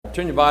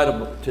Turn your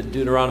Bible to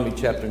Deuteronomy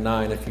chapter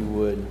 9, if you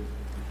would.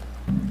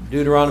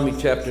 Deuteronomy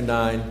chapter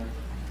 9.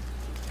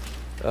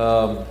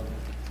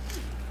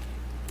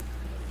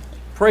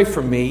 Pray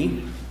for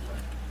me.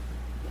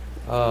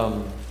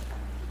 I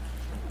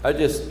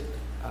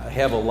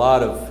have a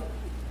lot of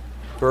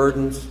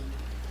burdens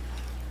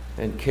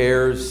and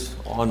cares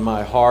on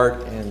my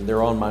heart, and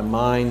they're on my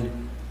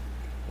mind.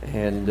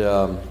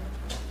 And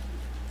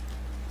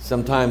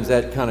sometimes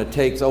that kind of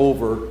takes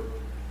over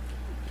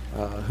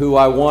who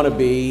I want to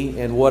be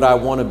and what I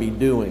want to be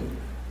doing.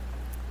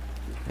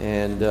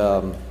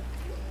 And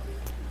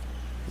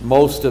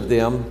most of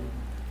them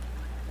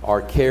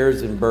are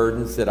cares and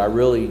burdens that I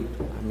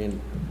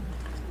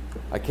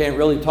can't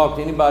really talk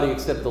to anybody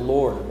except the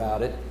Lord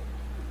about it.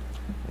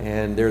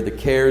 And they're the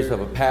cares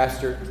of a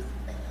pastor.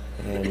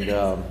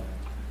 And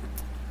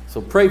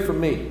so pray for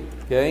me,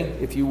 okay?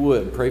 If you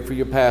would, pray for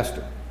your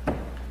pastor.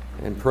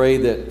 And pray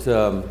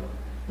that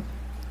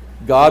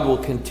God will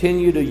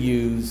continue to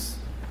use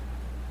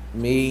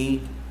me,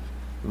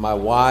 my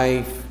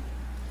wife,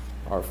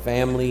 our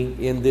family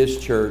in this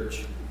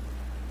church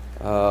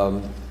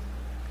better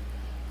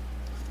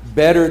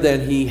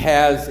than He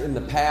has in the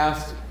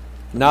past.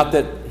 Not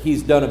that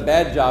He's done a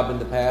bad job in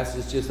the past,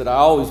 it's just that I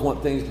always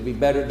want things to be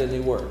better than they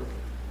were.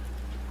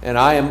 And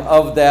I am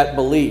of that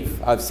belief.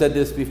 I've said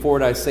this before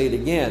and I say it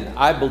again.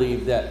 I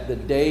believe that the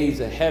days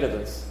ahead of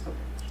us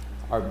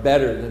are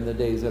better than the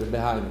days that are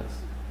behind us.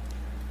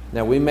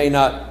 Now, we may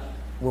not,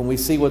 when we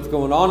see what's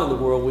going on in the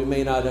world, we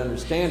may not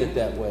understand it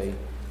that way.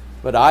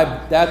 But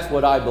that's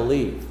what I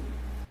believe.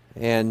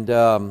 And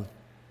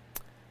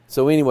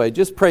so anyway,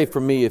 just pray for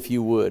me if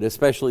you would,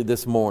 especially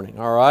this morning,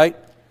 all right?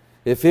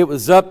 If it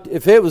was up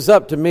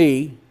to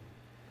me,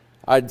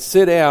 I'd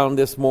sit down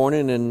this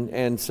morning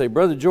and say,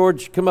 Brother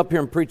George, come up here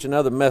and preach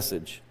another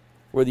message,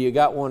 whether you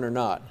got one or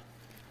not.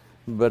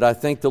 But I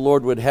think the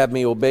Lord would have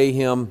me obey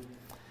Him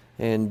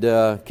and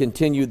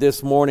continue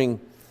this morning.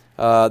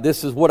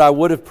 This is what I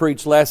would have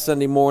preached last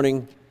Sunday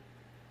morning.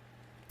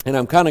 And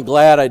I'm kind of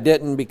glad I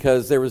didn't,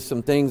 because there was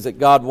some things that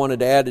God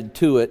wanted added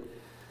to it.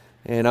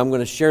 And I'm going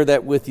to share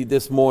that with you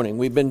this morning.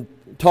 We've been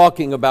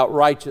talking about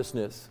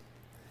righteousness.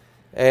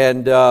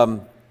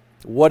 And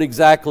what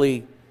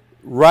exactly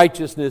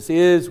righteousness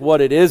is,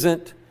 what it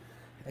isn't.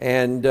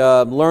 And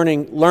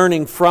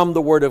learning from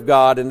the Word of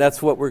God. And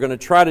that's what we're going to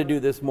try to do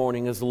this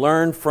morning, is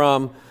learn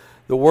from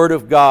the Word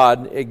of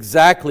God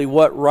exactly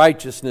what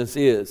righteousness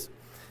is.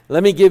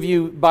 Let me give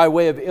you, by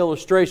way of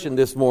illustration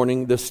this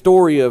morning, the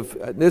story of,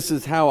 this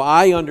is how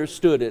I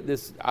understood it.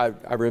 I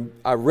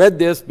read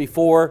this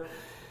before,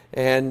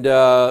 and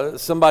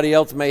somebody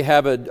else may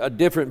have a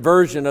different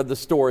version of the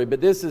story,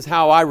 but this is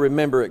how I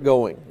remember it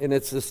going. And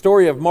it's the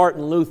story of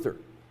Martin Luther.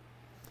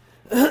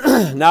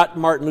 Not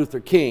Martin Luther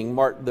King,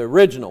 the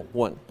original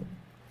one.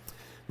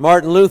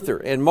 Martin Luther.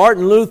 And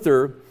Martin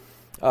Luther,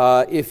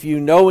 if you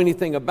know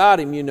anything about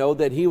him, you know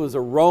that he was a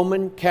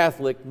Roman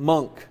Catholic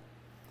monk.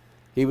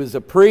 He was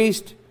a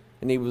priest,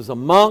 and he was a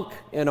monk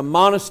in a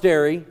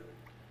monastery,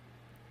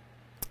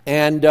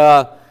 and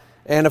a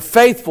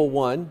faithful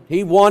one.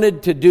 He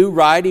wanted to do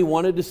right. He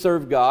wanted to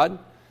serve God,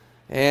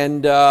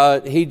 and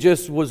he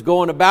just was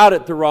going about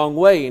it the wrong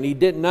way, and he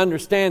didn't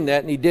understand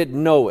that, and he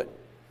didn't know it.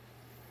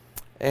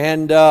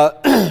 And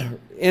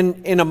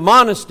in a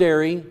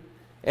monastery,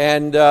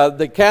 and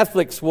the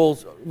Catholics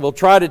will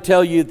try to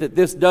tell you that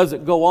this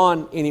doesn't go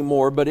on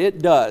anymore, but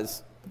it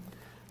does.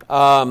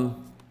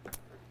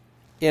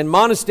 In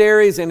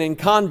monasteries and in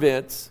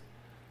convents,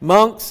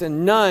 monks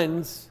and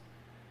nuns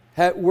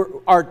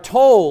are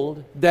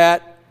told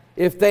that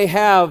if they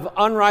have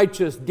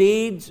unrighteous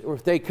deeds, or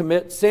if they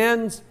commit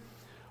sins,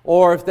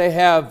 or if they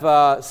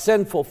have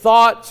sinful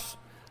thoughts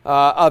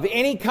of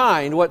any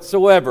kind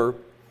whatsoever,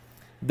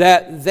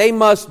 that they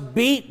must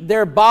beat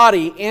their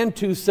body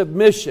into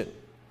submission.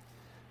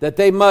 That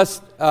they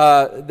must,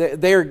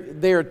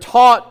 they're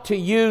taught to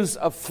use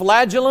a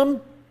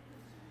flagellum,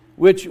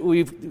 which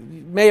we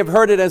may have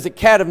heard it as a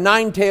cat of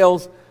nine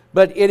tails,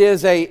 but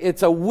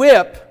it's a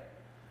whip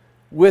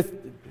with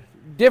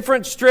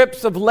different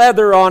strips of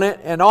leather on it,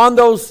 and on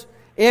those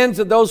ends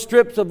of those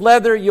strips of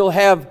leather you'll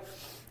have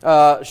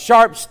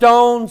sharp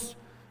stones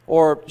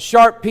or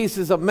sharp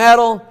pieces of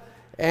metal,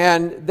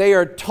 and they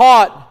are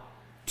taught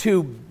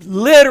to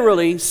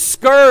literally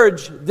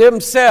scourge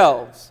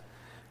themselves.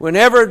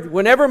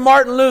 Whenever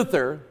Martin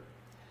Luther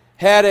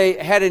had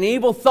an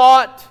evil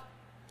thought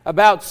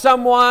about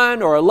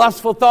someone, or a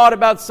lustful thought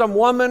about some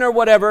woman or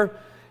whatever,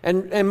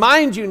 and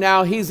mind you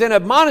now, he's in a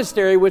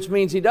monastery, which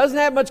means he doesn't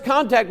have much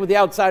contact with the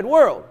outside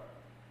world.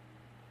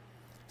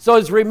 So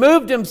he's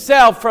removed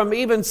himself from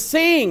even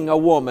seeing a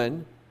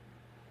woman,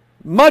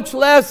 much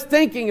less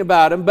thinking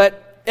about him,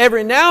 but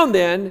every now and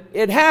then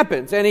it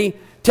happens, and he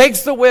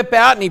takes the whip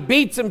out and he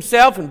beats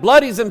himself and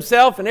bloodies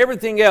himself and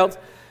everything else,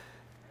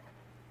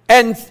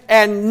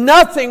 and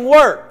nothing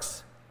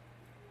works.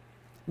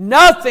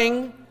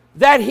 Nothing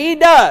that he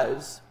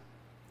does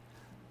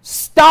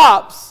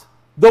stops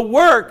the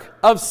work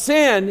of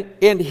sin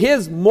in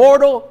his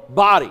mortal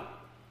body.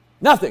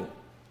 Nothing.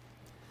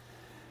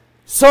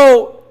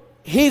 So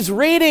he's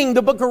reading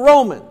the book of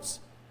Romans.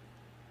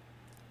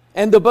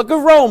 And the book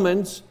of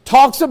Romans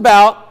talks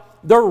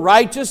about the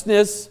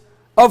righteousness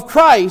of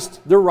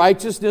Christ, the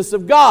righteousness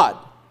of God.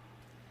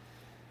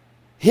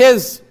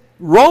 His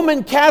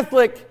Roman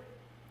Catholic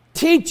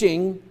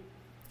teaching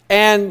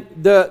and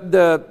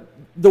the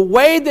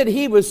way that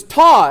he was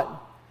taught,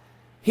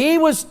 he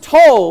was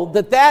told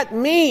that that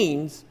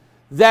means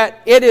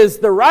that it is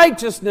the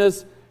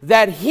righteousness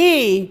that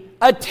he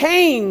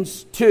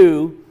attains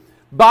to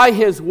by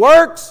his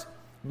works,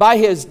 by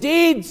his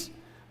deeds,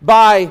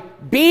 by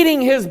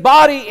beating his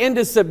body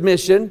into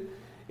submission.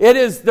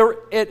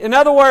 In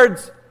other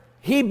words,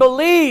 he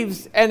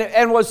believes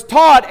and was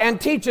taught and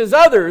teaches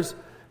others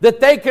that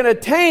they can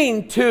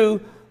attain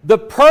to the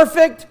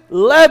perfect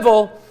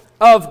level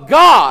of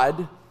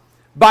God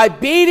by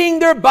beating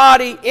their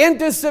body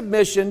into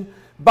submission,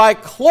 by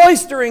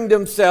cloistering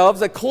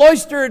themselves. A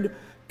cloistered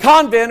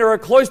convent or a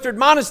cloistered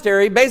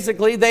monastery,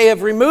 basically they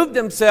have removed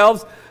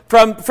themselves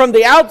from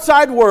the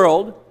outside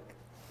world.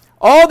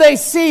 All they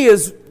see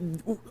is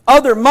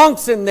other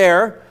monks in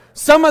there.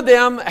 Some of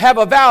them have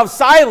a vow of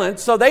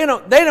silence, so they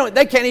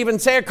can't even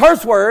say a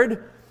curse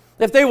word.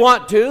 If they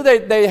want to,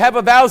 they have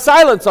a vow of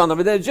silence on them.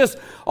 And there's just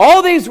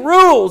all these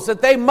rules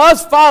that they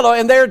must follow,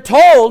 and they're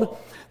told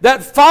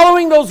that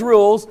following those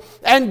rules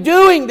and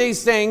doing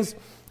these things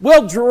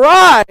will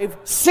drive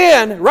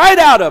sin right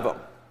out of them.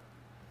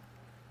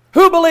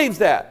 Who believes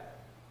that?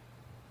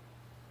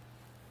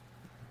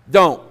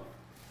 Don't.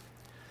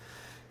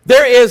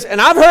 There is, and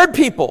I've heard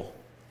people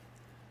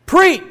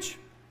preach,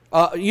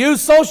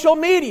 use social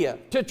media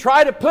to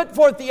try to put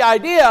forth the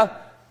idea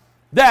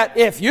that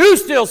if you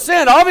still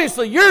sin,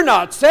 obviously you're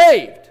not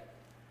saved.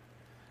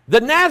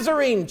 The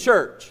Nazarene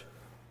Church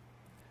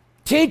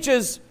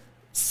teaches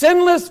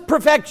sinless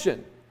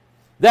perfection,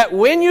 that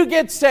when you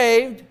get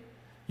saved,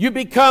 you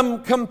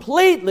become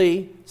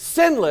completely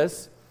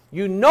sinless,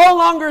 you no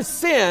longer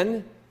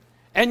sin,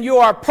 and you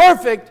are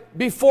perfect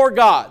before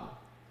God.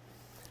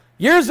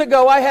 Years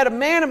ago, I had a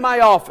man in my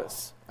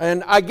office,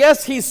 and I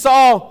guess he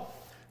saw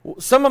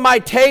some of my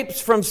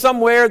tapes from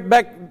somewhere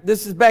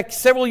this is back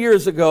several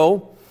years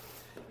ago.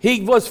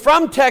 He was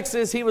from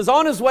Texas. He was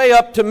on his way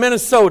up to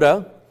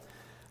Minnesota.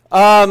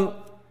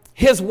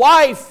 His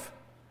wife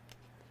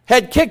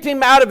had kicked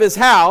him out of his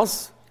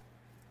house,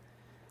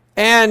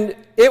 and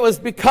it was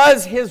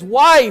because his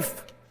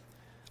wife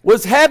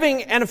was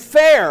having an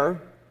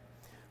affair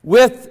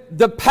with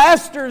the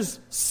pastor's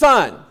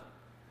son.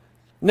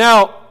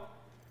 Now,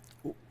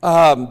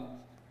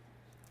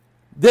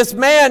 this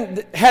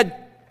man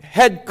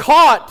had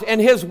caught, and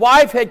his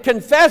wife had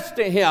confessed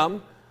to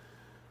him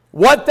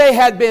what they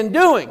had been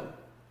doing.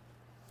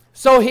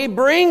 So he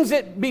brings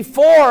it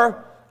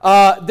before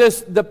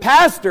the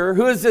pastor,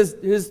 who is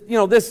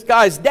this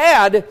guy's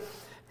dad,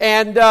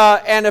 and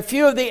a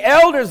few of the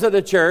elders of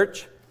the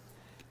church,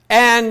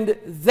 and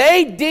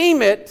they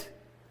deem it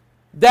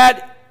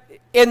that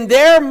in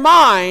their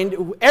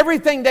mind,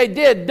 everything they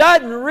did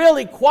doesn't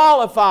really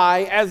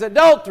qualify as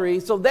adultery,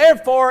 so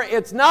therefore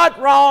it's not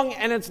wrong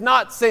and it's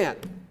not sin.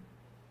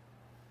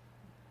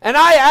 And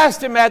I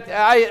asked him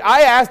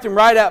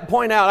right out,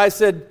 point out, I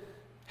said,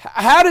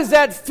 how does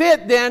that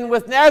fit then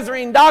with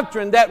Nazarene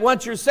doctrine that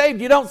once you're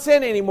saved, you don't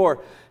sin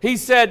anymore? He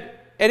said,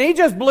 and he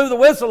just blew the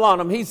whistle on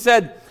them. He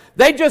said,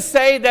 they just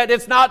say that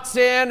it's not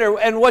sin,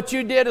 and what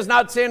you did is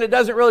not sin. It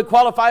doesn't really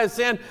qualify as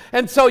sin.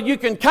 And so you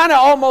can kind of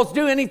almost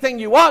do anything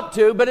you want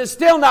to, but it's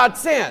still not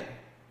sin.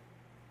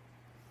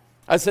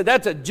 I said,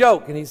 that's a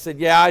joke. And he said,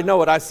 yeah, I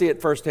know it. I see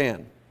it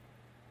firsthand.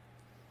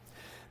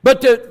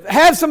 But to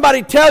have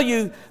somebody tell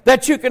you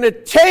that you can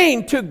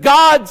attain to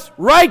God's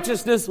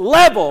righteousness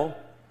level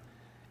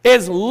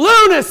is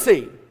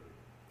lunacy,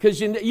 because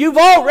you've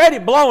already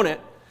blown it.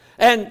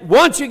 And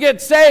once you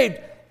get saved,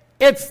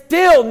 it's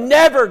still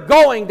never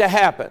going to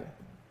happen.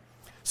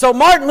 So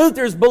Martin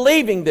Luther's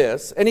believing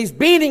this, and he's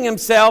beating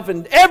himself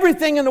and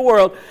everything in the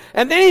world,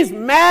 and then he's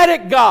mad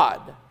at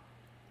God,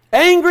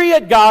 angry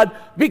at God,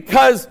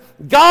 because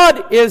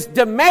God is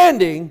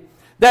demanding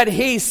that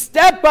he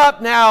step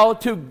up now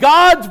to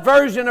God's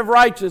version of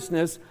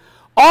righteousness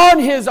on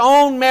his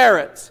own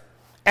merits.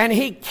 And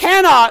he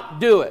cannot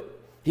do it.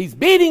 He's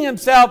beating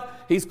himself.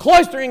 He's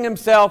cloistering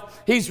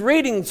himself. He's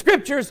reading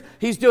scriptures.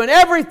 He's doing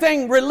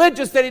everything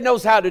religious that he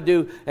knows how to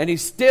do. And he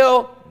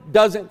still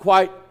doesn't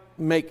quite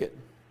make it.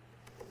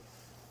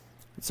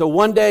 So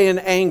one day in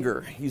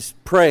anger, he's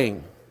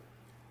praying.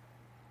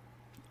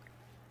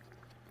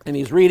 And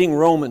he's reading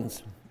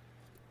Romans.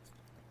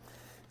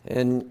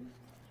 And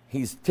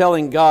he's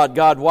telling God,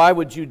 God, why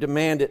would you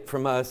demand it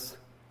from us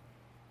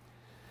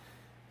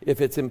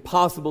if it's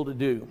impossible to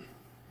do?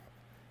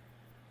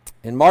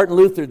 And Martin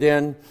Luther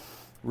then,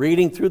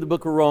 reading through the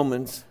book of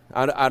Romans,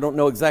 I don't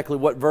know exactly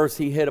what verse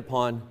he hit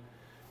upon.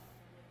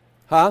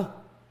 The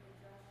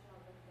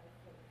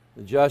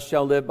just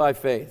shall live by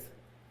faith.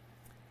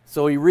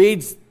 So he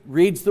reads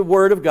the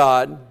Word of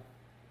God,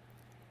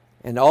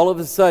 and all of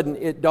a sudden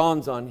it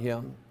dawns on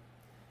him.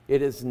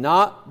 It is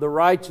not the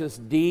righteous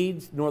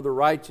deeds nor the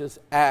righteous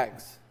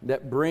acts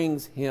that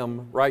brings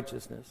him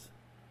righteousness.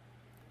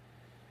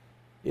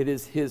 It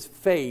is his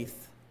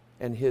faith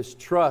and his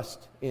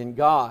trust in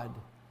God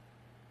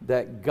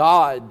that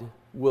God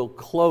will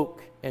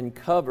cloak and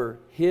cover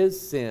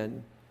his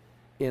sin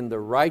in the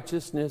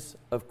righteousness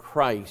of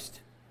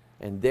Christ.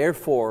 And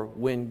therefore,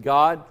 when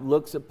God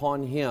looks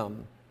upon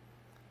him,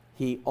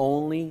 he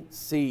only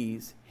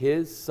sees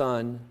his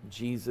Son,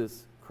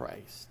 Jesus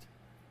Christ.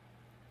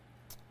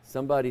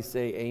 Somebody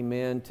say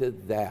amen to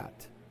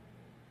that.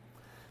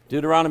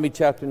 Deuteronomy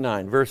chapter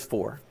 9, verse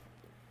 4.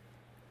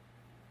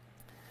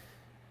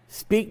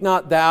 Speak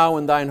not thou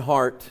in thine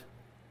heart,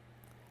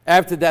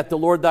 after that the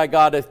Lord thy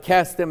God hath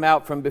cast them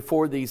out from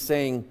before thee,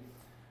 saying,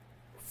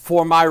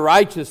 For my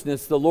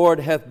righteousness the Lord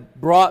hath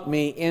brought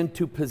me in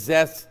to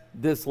possess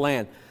this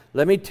land.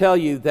 Let me tell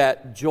you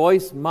that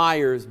Joyce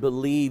Myers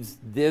believes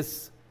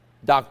this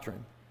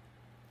doctrine.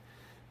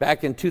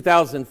 Back in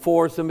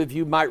 2004, some of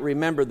you might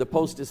remember, the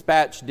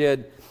Post-Dispatch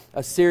did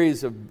a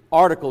series of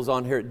articles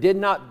on her. It did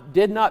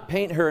not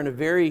paint her in a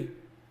very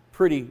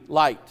pretty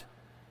light.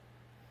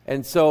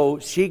 And so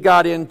she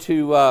got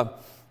into,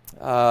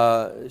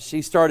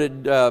 she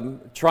started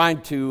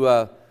trying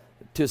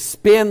to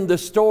spin the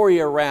story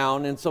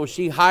around. And so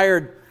she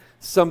hired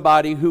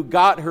somebody who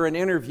got her an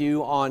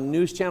interview on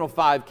News Channel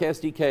 5,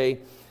 KSDK.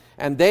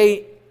 And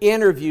they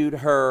interviewed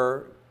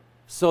her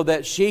so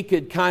that she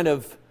could kind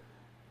of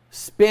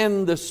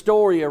spin the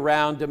story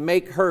around to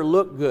make her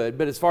look good.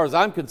 But as far as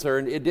I'm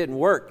concerned, it didn't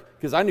work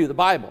because I knew the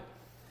Bible.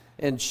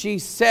 And she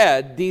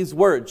said these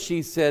words.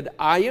 She said,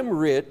 I am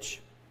rich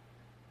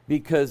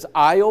because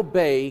I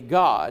obey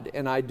God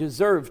and I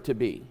deserve to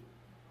be.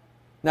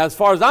 Now, as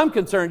far as I'm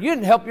concerned, you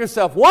didn't help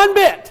yourself one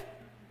bit,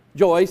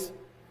 Joyce.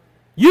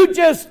 You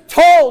just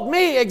told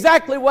me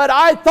exactly what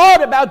I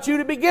thought about you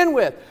to begin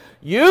with.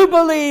 You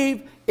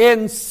believe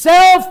in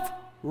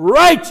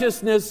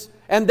self-righteousness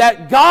and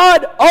that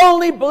God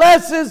only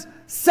blesses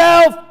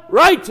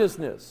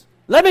self-righteousness.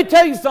 Let me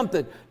tell you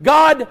something.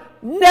 God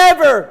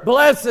never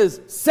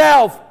blesses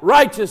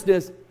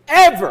self-righteousness,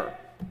 ever.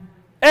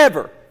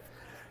 Ever.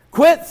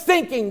 Quit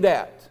thinking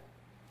that.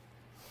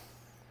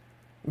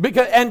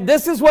 And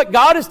this is what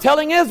God is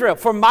telling Israel.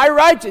 For my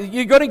righteousness,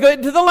 you're going to go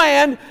into the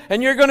land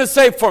and you're going to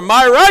say, for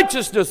my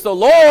righteousness, the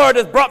Lord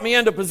has brought me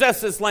in to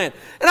possess this land.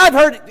 And I've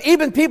heard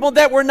even people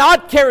that were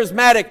not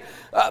charismatic,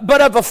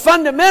 but of a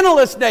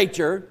fundamentalist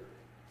nature,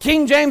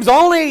 King James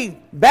only,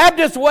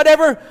 Baptist,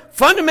 whatever,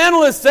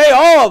 fundamentalists say,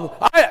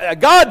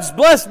 God's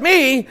blessed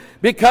me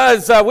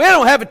because we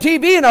don't have a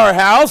TV in our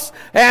house,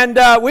 and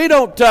we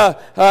don't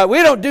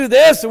do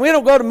this, and we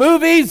don't go to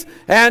movies,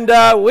 and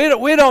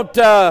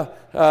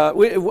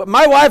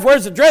my wife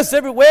wears a dress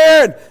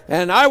everywhere,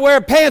 and I wear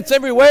pants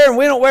everywhere, and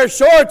we don't wear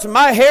shorts, and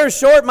my hair's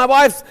short, my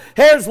wife's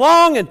hair's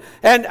long, and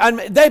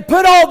they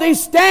put all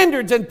these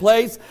standards in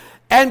place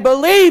and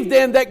believe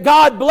then that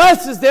God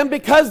blesses them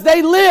because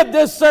they live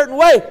this certain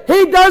way.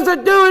 He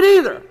doesn't do it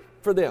either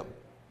for them.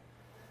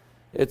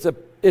 It's a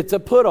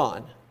put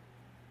on.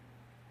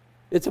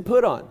 It's a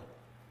put on.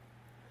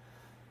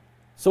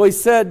 So he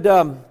said,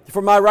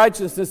 for my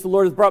righteousness the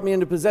Lord has brought me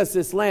in to possess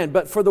this land.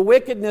 But for the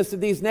wickedness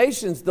of these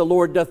nations the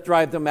Lord doth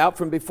drive them out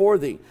from before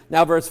thee.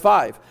 Now verse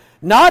 5.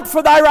 Not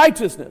for thy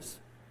righteousness,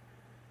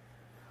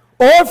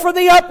 or for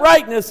the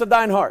uprightness of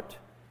thine heart,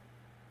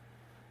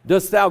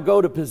 dost thou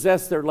go to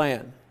possess their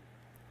land.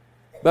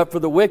 But for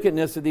the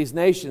wickedness of these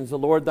nations the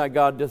Lord thy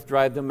God doth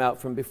drive them out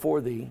from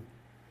before thee.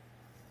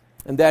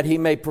 And that he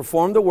may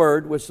perform the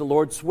word which the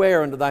Lord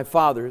sware unto thy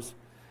fathers,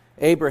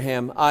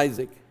 Abraham,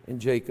 Isaac, and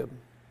Jacob.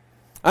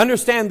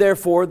 Understand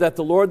therefore that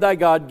the Lord thy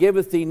God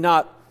giveth thee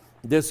not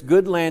this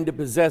good land to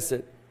possess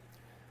it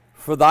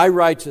for thy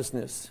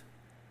righteousness,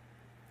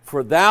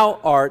 for thou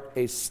art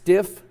a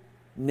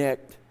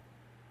stiff-necked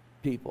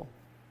people.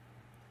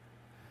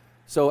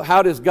 So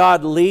how does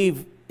God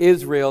leave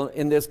Israel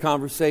in this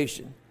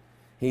conversation?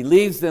 He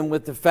leaves them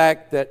with the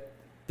fact that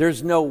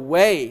there's no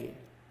way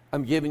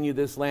I'm giving you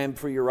this land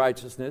for your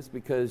righteousness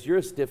because you're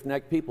a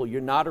stiff-necked people.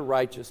 You're not a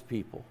righteous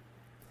people.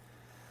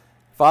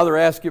 Father,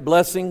 I ask your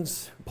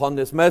blessings upon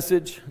this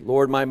message.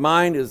 Lord, my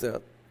mind is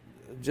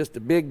just a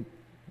big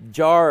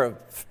jar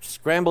of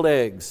scrambled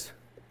eggs.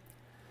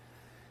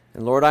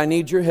 And Lord, I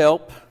need your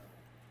help.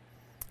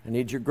 I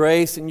need your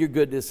grace and your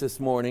goodness this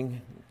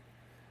morning.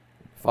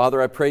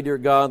 Father, I pray, dear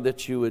God,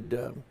 that you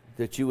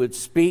would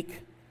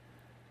speak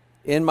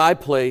in my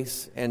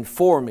place and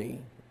for me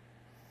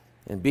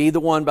and be the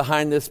one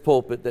behind this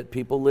pulpit that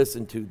people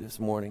listen to this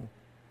morning.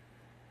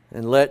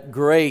 And let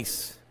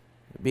grace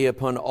be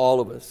upon all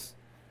of us.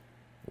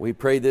 We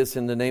pray this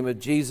in the name of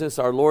Jesus,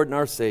 our Lord and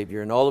our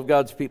Savior. And all of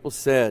God's people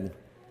said,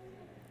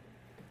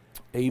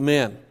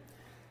 amen.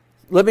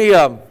 Let me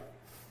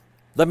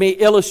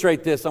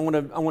illustrate this. I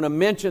want to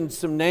mention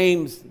some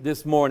names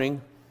this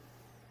morning.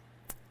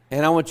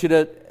 And I want you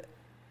to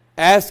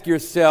ask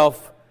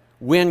yourself,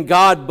 when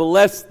God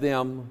blessed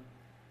them,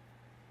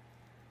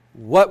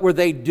 what were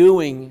they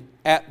doing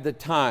at the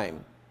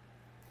time?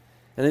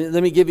 And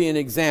let me give you an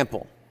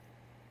example.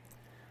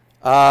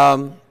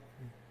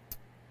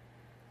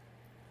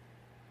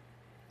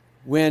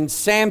 When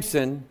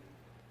Samson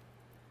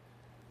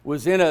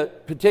was in a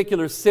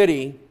particular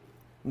city.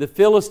 The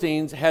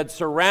Philistines had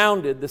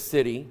surrounded the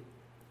city,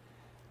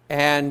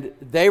 and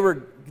they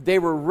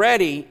were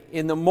ready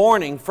in the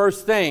morning,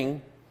 first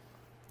thing,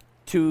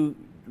 to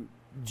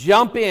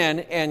jump in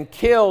and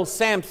kill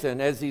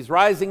Samson as he's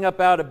rising up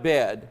out of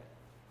bed.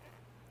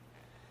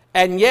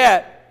 And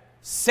yet,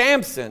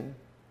 Samson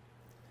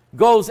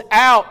goes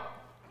out,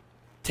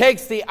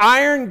 takes the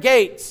iron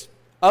gates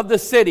of the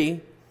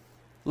city,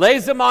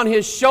 lays them on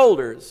his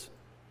shoulders,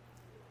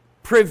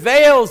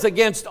 prevails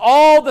against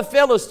all the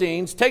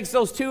Philistines, takes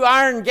those two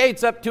iron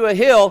gates up to a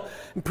hill,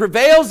 and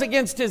prevails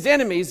against his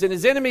enemies, and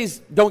his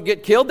enemies don't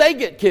get killed, they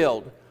get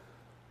killed.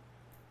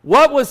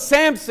 What was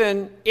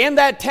Samson in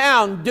that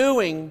town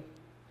doing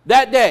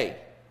that day?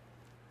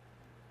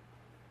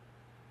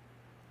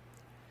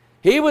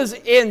 He was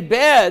in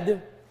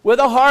bed with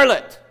a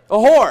harlot, a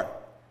whore,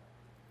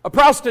 a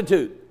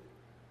prostitute.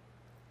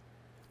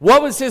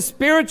 What was his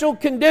spiritual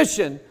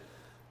condition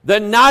the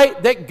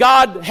night that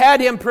God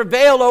had him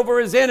prevail over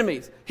his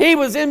enemies? He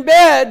was in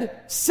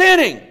bed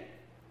sinning.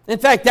 In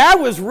fact, that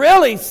was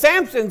really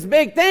Samson's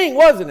big thing,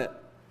 wasn't it?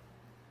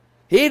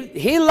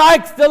 He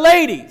liked the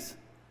ladies.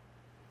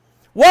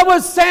 What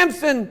was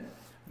Samson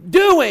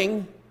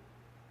doing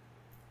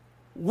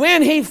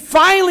when he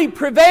finally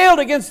prevailed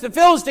against the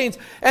Philistines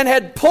and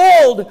had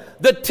pulled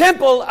the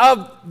temple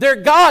of their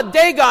god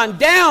Dagon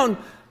down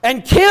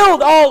and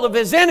killed all of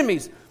his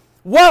enemies?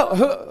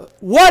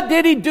 What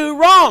did he do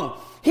wrong?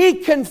 He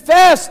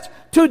confessed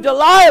to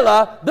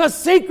Delilah the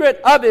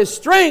secret of his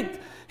strength.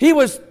 He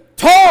was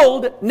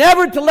told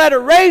never to let a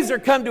razor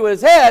come to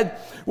his head.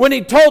 When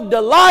he told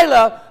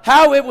Delilah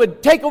how it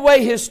would take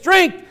away his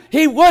strength,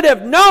 he would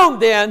have known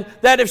then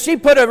that if she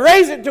put a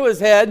razor to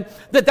his head,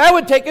 that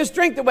would take his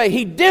strength away.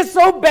 He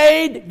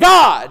disobeyed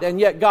God, and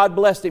yet God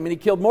blessed him, and he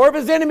killed more of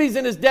his enemies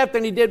in his death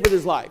than he did with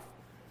his life.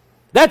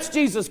 That's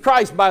Jesus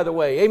Christ, by the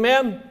way.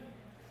 Amen?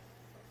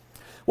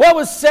 What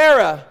was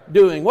Sarah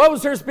doing? What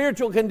was her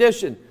spiritual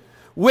condition?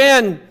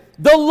 When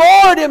the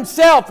Lord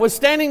himself was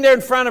standing there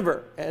in front of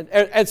her,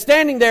 and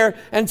standing there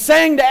and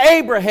saying to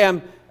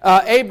Abraham,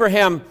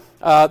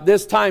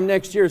 this time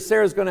next year,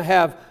 Sarah's going to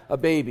have a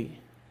baby.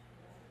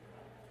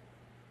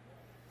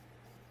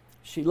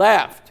 She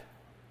laughed.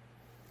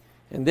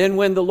 And then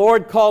when the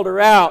Lord called her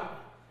out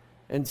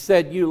and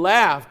said, "You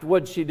laughed,"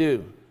 what'd she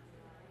do?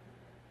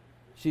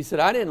 She said,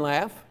 "I didn't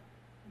laugh."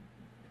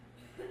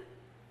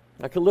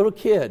 Like a little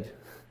kid.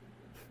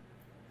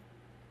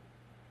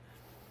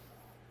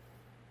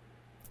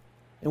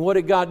 And what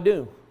did God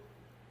do?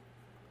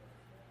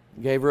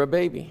 He gave her a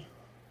baby.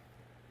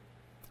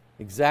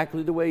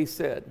 Exactly the way he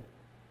said.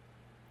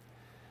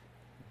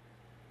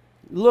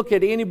 Look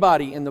at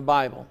anybody in the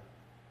Bible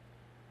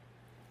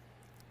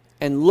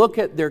and look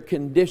at their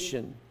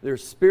condition, their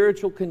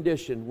spiritual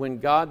condition, when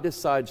God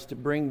decides to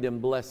bring them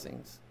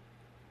blessings.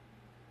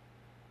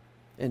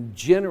 And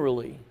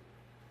generally,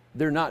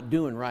 they're not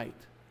doing right.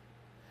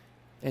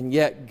 And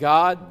yet,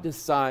 God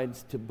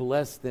decides to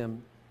bless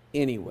them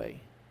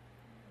anyway.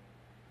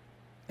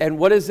 And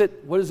what does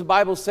the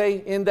Bible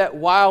say? In that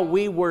while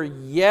we were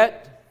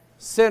yet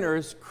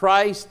sinners,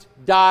 Christ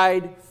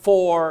died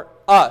for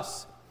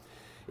us.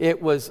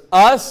 It was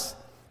us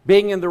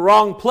being in the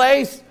wrong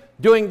place,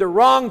 doing the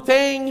wrong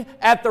thing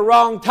at the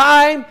wrong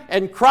time,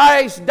 and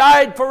Christ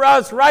died for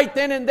us right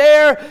then and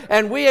there,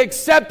 and we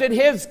accepted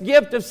his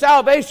gift of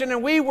salvation,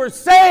 and we were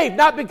saved,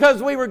 not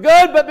because we were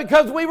good, but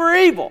because we were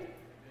evil.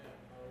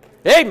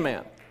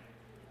 Amen.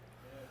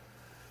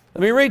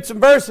 Let me read some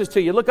verses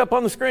to you. Look up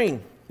on the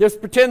screen. Just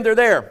pretend they're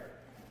there.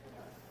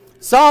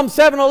 Psalm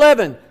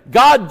 7:11,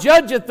 God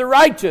judgeth the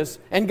righteous,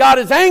 and God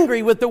is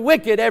angry with the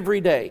wicked every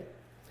day.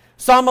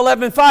 Psalm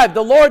 11:5,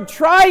 the Lord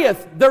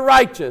trieth the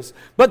righteous,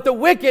 but the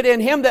wicked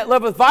and him that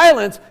loveth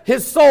violence,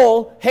 his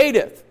soul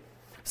hateth.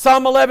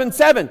 Psalm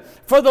 11:7,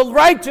 for the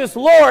righteous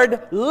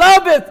Lord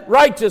loveth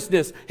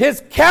righteousness,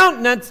 his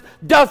countenance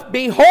doth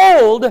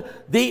behold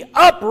the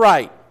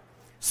upright.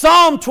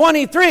 Psalm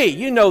 23,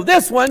 you know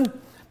this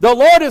one. The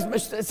Lord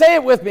is, say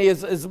it with me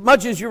as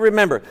much as you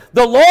remember.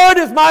 The Lord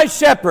is my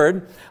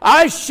shepherd,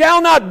 I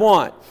shall not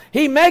want.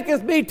 He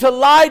maketh me to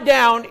lie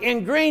down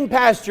in green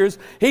pastures.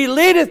 He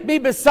leadeth me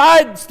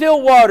beside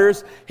still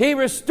waters. He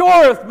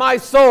restoreth my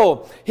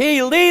soul.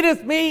 He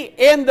leadeth me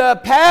in the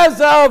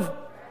paths of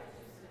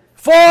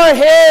for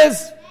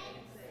his.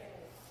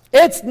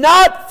 It's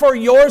not for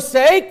your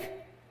sake.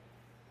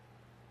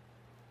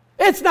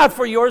 It's not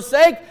for your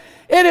sake.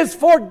 It is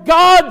for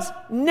God's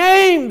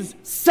name's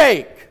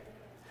sake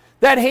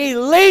that he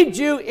leads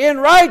you in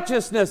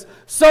righteousness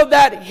so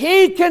that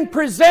he can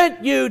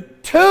present you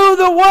to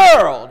the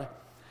world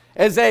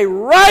as a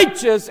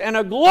righteous and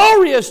a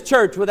glorious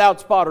church without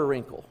spot or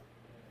wrinkle.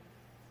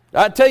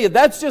 I tell you,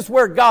 that's just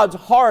where God's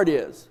heart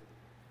is.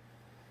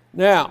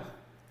 Now,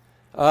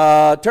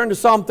 turn to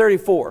Psalm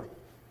 34.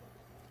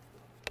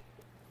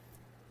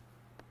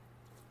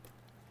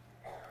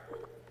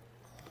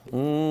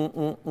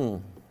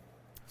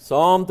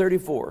 Psalm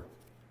 34.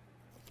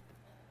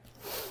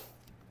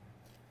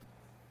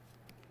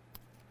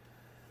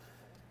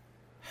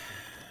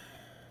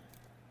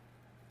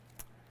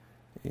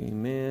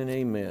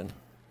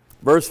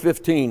 Verse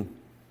 15.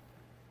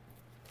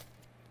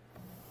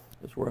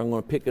 That's where I'm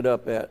going to pick it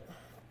up at.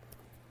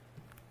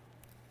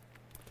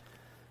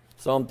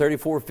 Psalm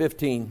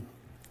 34:15.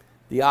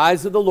 The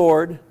eyes of the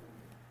Lord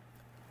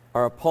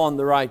are upon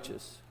the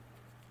righteous,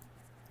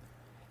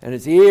 and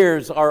His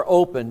ears are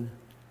open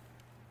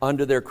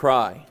unto their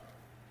cry.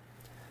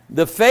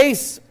 The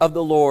face of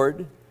the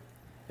Lord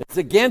is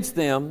against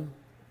them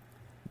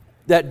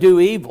that do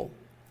evil,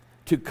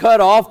 to cut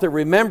off the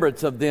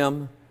remembrance of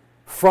them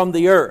from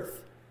the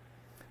earth.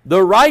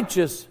 The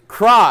righteous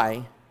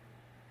cry,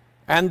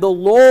 and the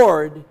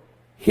Lord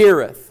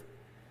heareth,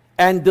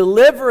 and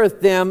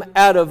delivereth them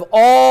out of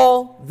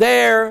all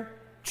their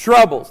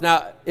troubles.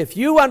 Now, if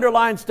you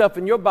underline stuff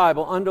in your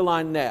Bible,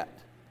 underline that.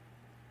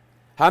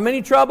 How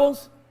many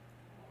troubles?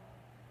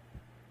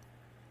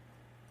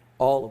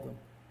 All of them.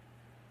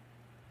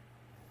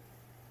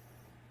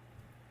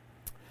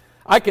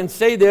 I can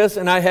say this,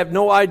 and I have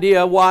no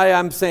idea why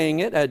I'm saying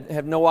it. I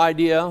have no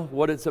idea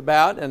what it's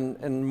about,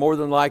 and more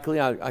than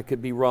likely I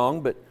could be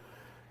wrong, but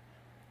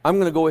I'm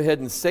going to go ahead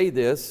and say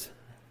this.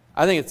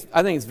 I think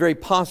it's very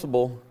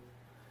possible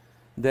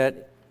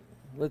that,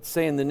 let's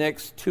say in the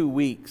next 2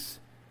 weeks,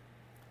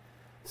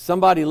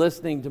 somebody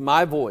listening to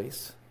my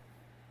voice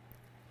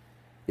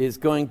is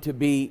going to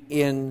be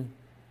in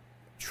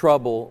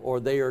trouble, or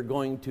they are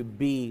going to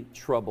be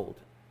troubled.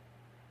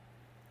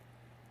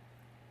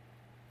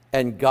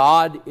 And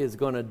God is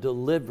going to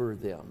deliver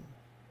them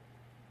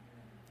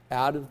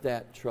out of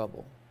that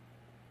trouble.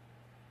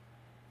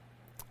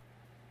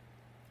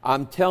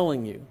 I'm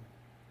telling you,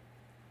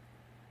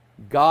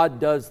 God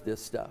does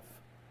this stuff.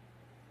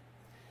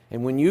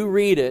 And when you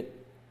read it,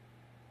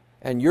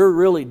 and you're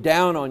really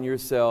down on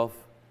yourself,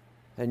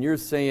 and you're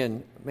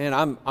saying, man,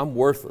 I'm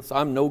worthless.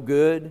 I'm no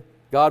good.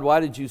 God, why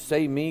did you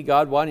save me?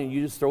 God, why didn't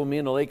you just throw me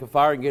in the lake of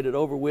fire and get it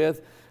over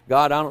with?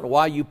 God, I don't know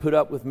why you put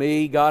up with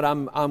me. God,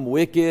 I'm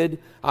wicked.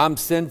 I'm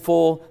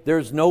sinful.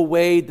 There's no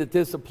way that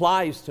this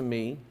applies to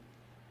me.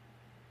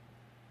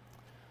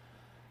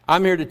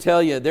 I'm here to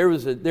tell you, there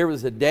was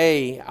a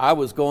day I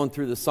was going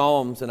through the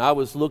Psalms, and I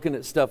was looking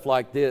at stuff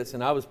like this,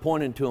 and I was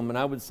pointing to them, and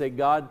I would say,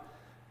 God,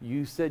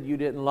 you said you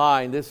didn't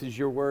lie, and this is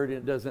your word, and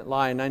it doesn't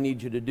lie, and I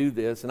need you to do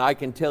this. And I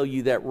can tell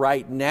you that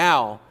right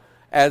now,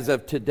 as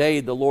of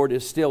today, the Lord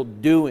is still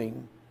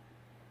doing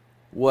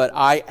what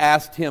I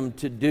asked Him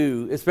to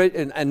do.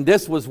 And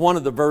this was one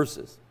of the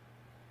verses.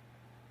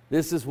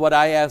 This is what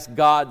I asked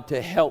God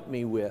to help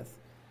me with.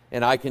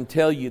 And I can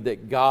tell you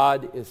that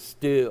God is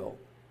still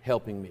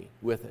helping me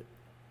with it.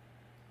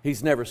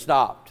 He's never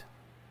stopped.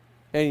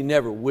 And He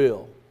never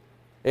will.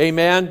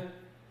 Amen?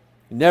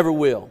 He never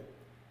will.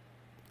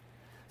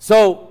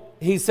 So,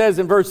 He says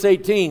in verse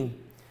 18,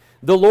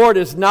 the Lord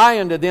is nigh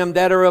unto them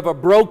that are of a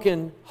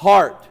broken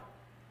heart,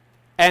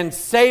 and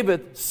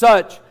saveth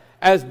such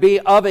as be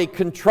of a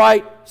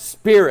contrite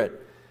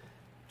spirit.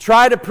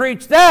 Try to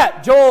preach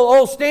that,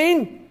 Joel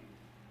Osteen.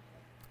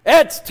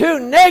 It's too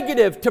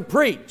negative to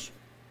preach.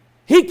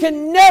 He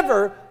can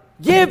never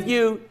give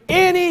you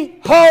any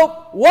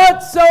hope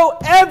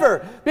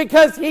whatsoever,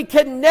 because He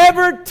can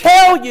never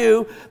tell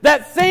you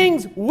that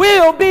things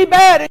will be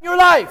bad in your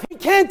life. He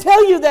can't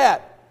tell you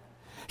that.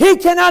 He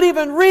cannot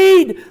even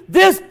read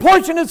this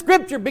portion of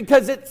Scripture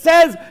because it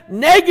says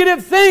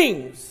negative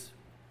things.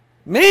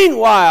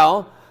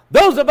 Meanwhile,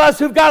 those of us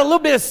who've got a little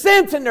bit of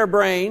sense in their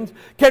brains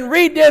can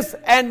read this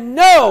and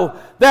know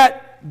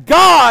that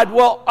God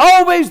will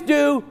always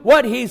do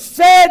what He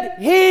said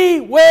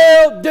He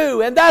will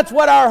do. And that's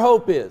what our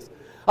hope is.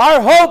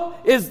 Our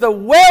hope is the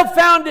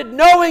well-founded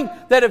knowing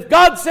that if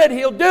God said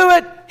He'll do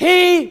it,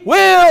 He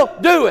will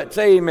do it.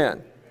 Say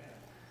amen.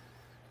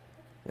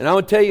 And I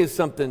want to tell you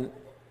something.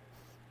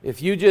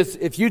 If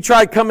you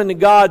try coming to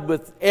God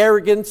with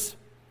arrogance,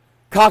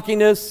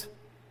 cockiness,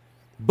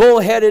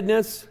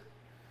 bullheadedness,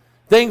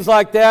 things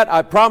like that,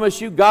 I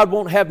promise you God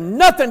won't have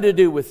nothing to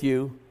do with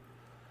you.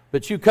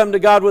 But you come to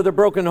God with a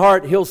broken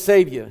heart, He'll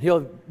save you.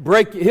 He'll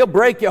break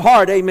your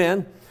heart.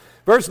 Amen.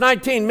 Verse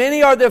 19,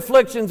 many are the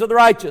afflictions of the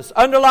righteous.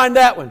 Underline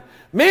that one.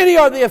 Many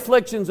are the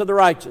afflictions of the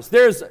righteous.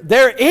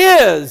 There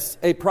is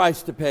a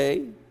price to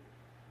pay.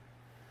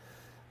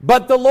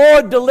 But the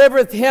Lord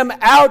delivereth him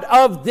out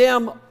of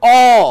them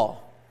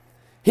all.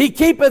 He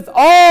keepeth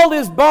all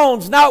his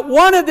bones. Not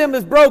one of them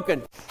is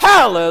broken.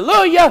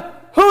 Hallelujah.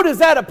 Who does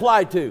that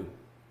apply to?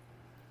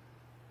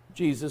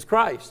 Jesus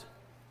Christ.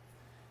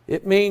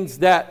 It means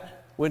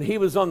that when He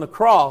was on the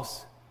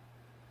cross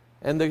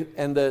and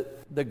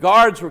the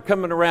guards were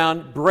coming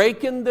around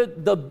breaking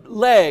the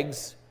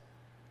legs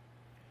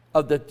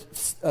of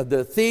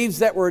the thieves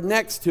that were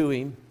next to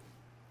Him,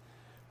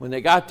 when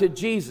they got to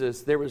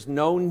Jesus, there was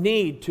no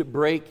need to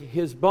break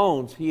His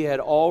bones. He had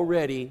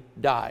already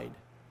died.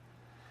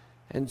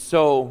 And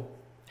so,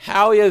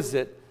 how is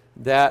it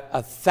that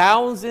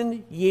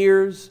 1,000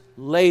 years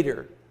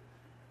later,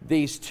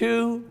 these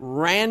two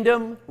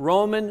random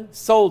Roman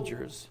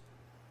soldiers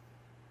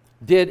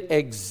did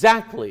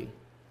exactly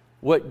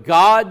what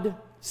God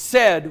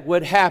said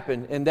would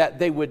happen, and that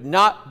they would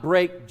not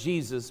break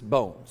Jesus'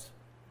 bones,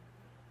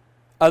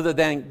 other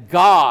than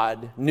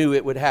God knew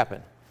it would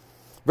happen?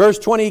 Verse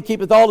 20, He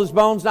keepeth all his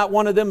bones, not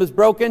one of them is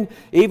broken.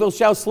 Evil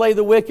shall slay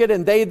the wicked,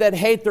 and they that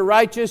hate the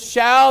righteous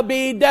shall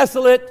be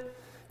desolate.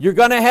 You're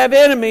going to have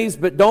enemies,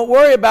 but don't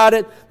worry about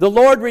it. The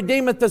Lord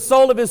redeemeth the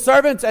soul of His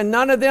servants, and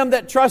none of them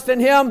that trust in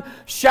Him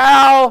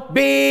shall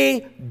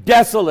be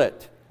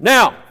desolate.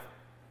 Now,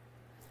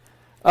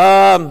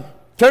 turn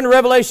to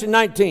Revelation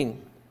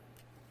 19.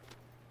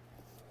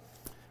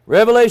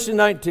 Revelation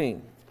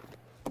 19.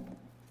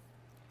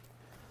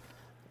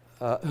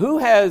 Who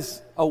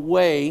has a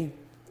way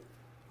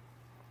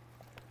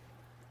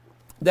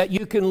that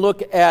you can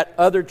look at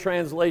other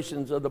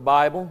translations of the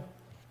Bible?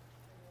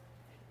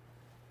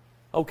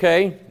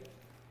 Okay.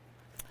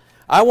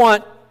 I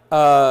want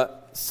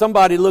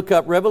somebody to look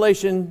up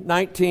Revelation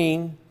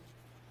 19,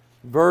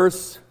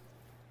 verse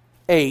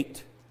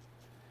 8,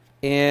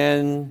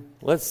 in,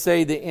 let's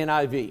say, the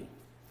NIV.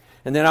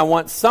 And then I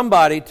want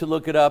somebody to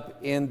look it up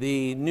in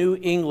the New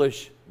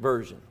English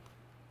Version.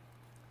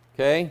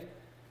 Okay?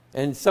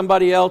 And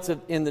somebody else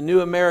in the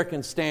New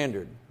American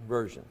Standard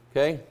Version.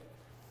 Okay?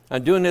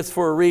 I'm doing this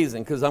for a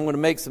reason, because I'm going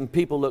to make some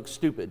people look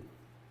stupid.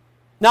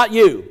 Not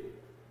you.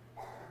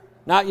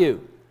 Not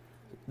you.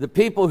 The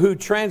people who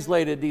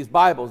translated these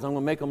Bibles, I'm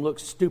going to make them look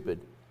stupid.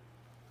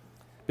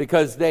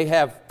 Because they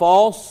have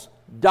false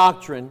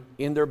doctrine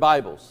in their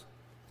Bibles.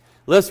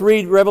 Let's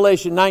read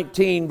Revelation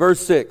 19, verse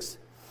 6.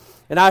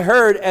 And I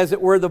heard, as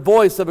it were, the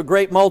voice of a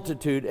great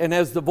multitude, and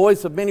as the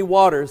voice of many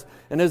waters,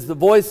 and as the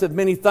voice of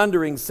many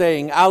thunderings,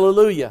 saying,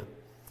 Alleluia!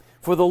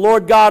 For the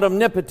Lord God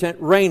omnipotent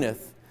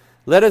reigneth.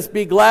 Let us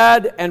be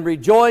glad and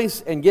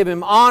rejoice and give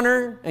Him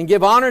honor, and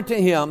give honor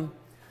to Him,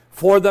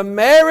 for the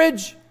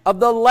marriage of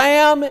the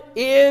Lamb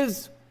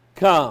is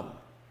come.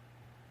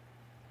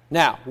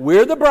 Now,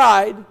 we're the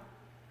bride.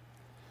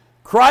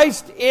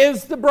 Christ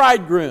is the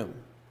bridegroom.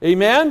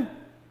 Amen?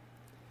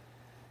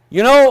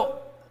 You know,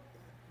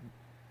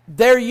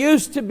 there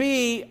used to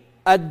be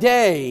a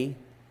day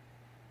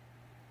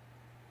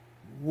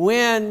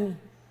when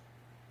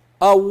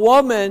a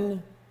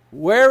woman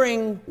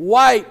wearing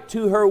white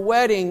to her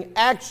wedding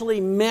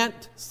actually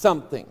meant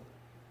something.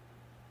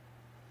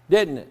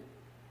 Didn't it?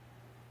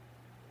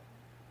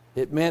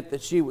 It meant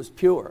that she was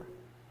pure.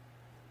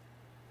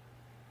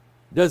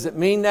 Does it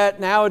mean that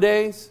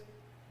nowadays?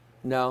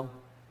 No.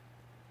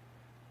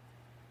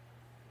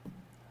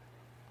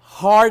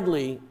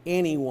 Hardly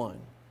anyone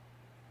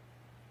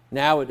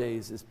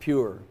nowadays is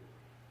pure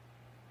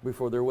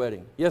before their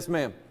wedding. Yes,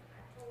 ma'am.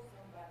 I told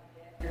somebody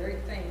that very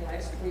thing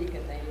last week,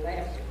 and they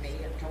laughed at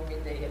me and told me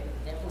they had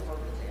never heard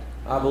of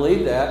that. I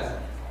believe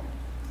that.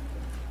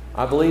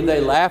 I believe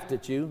they laughed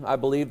at you. I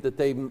believe that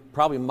they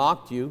probably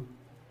mocked you.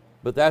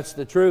 But that's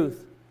the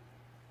truth.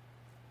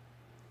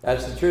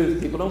 That's the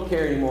truth. People don't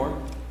care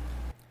anymore.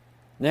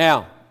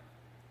 Now,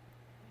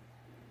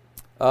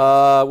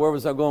 where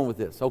was I going with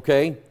this?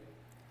 Okay.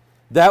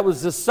 That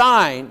was a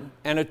sign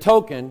and a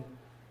token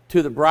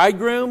to the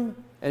bridegroom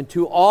and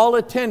to all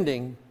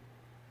attending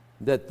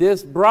that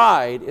this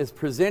bride is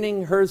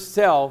presenting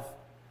herself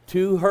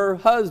to her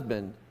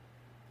husband,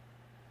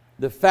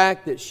 the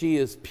fact that she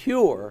is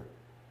pure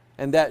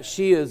and that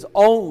she is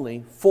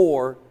only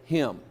for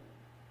him.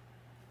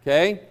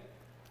 Okay?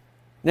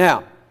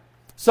 Now,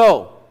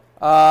 so,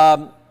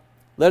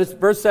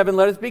 verse 7,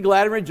 let us be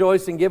glad and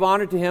rejoice and give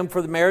honor to Him,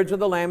 for the marriage of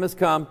the Lamb is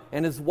come,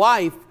 and His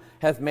wife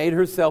hath made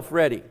herself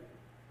ready.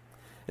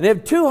 And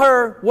if to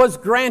her was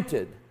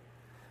granted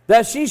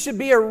that she should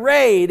be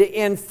arrayed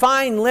in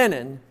fine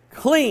linen,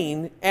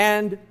 clean,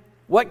 and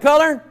what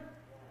color?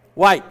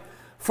 White.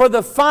 For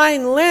the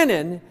fine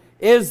linen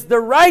is the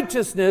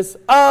righteousness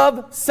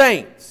of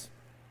saints.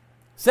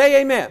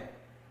 Say amen.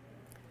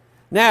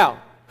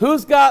 Now,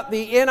 who's got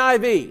the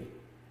NIV?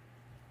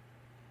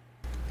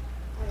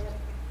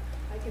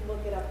 I can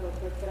look it up real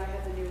quick, but I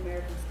have the New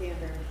American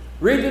Standard.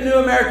 Read the New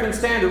American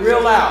Standard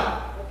real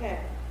loud. Okay.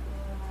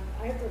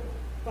 I have to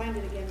find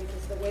it again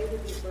because the way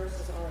that these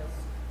verses are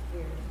is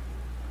weird.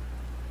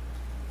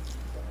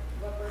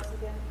 What verse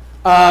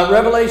again?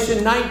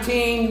 Revelation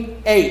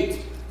 19:8.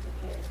 Okay.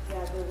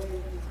 Yeah, the way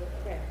that these verses.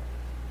 Okay.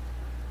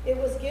 It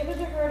was given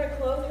to her to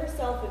clothe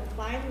herself in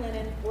fine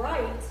linen,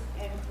 bright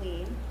and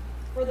clean.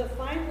 For the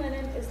fine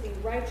linen is the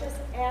righteous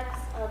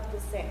acts of the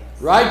saints.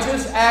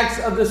 Righteous acts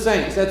of the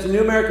saints. That's the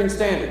New American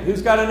Standard.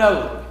 Who's got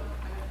another one?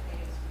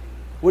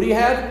 What do you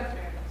have?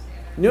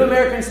 New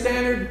American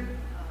Standard.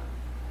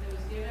 It was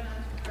given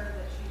unto her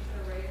that she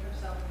should array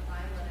herself in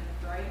fine linen,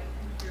 bright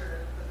and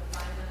pure, for the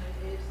fine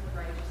linen is the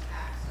righteous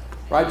acts of the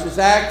saints. Righteous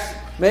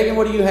acts. Megan,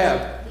 what do you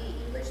have? The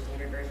English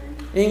Standard Version.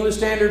 English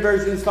Standard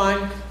Version is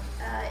fine.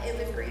 It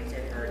was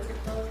granted her to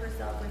clothe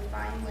herself with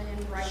fine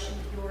linen, bright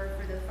and pure,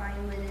 for the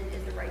fine linen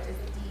is the righteous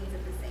deeds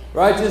of the saints.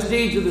 Righteous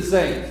deeds of the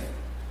saints.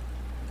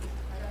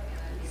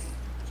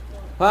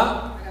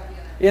 Huh?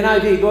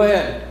 NIV, go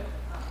ahead.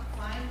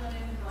 Fine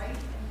linen, bright and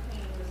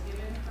clean, was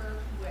given her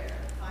to wear.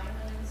 Fine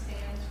linen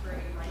stands for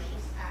a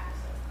righteous acts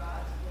of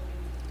God's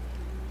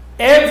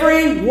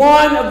living. Every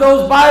one of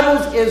those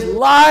Bibles is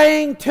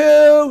lying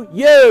to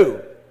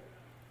you.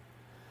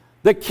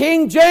 The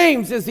King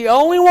James is the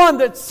only one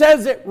that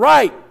says it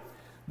right.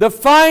 The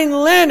fine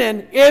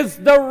linen is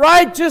the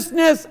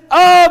righteousness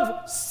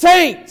of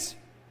saints.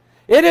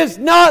 It is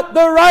not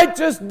the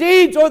righteous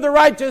deeds or the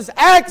righteous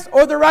acts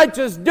or the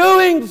righteous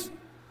doings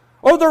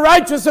or the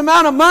righteous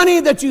amount of money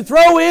that you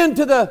throw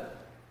into the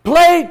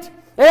plate.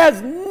 It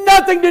has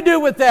nothing to do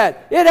with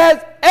that. It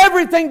has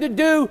everything to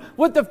do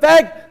with the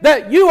fact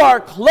that you are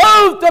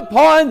clothed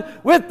upon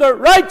with the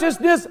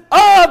righteousness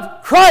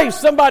of Christ.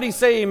 Somebody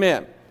say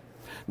amen.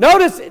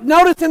 Notice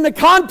in the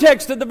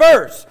context of the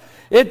verse,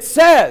 it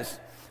says,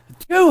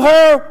 to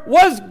her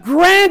was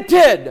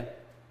granted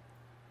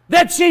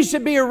that she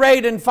should be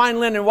arrayed in fine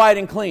linen, white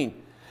and clean.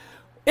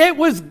 It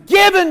was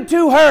given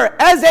to her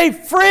as a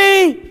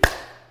free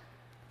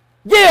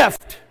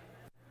gift.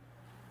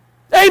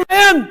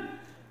 Amen.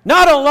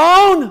 Not a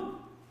loan.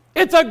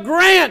 It's a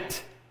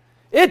grant.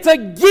 It's a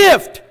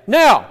gift.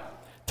 Now,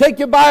 take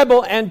your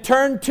Bible and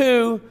turn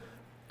to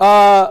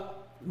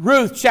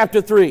Ruth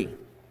chapter 3.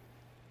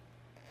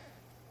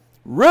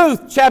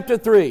 Ruth chapter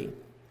 3.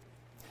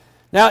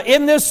 Now,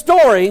 in this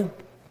story,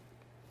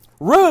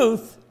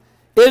 Ruth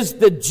is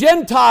the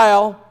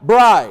Gentile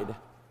bride.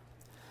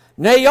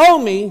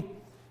 Naomi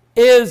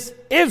is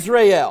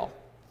Israel.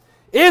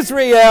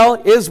 Israel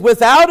is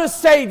without a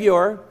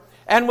Savior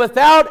and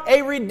without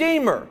a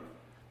Redeemer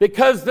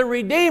because the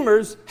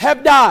Redeemers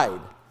have died.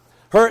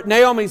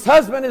 Naomi's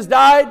husband has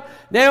died.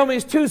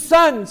 Naomi's 2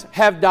 sons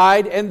have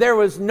died, and there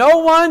was no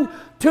one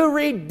to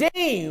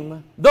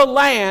redeem the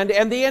land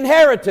and the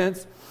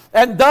inheritance,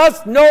 and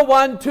thus no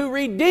one to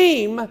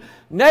redeem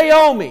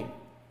Naomi.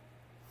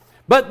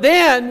 But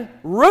then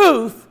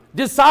Ruth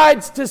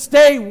decides to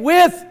stay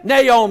with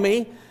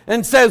Naomi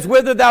and says,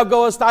 whither thou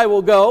goest, I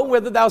will go.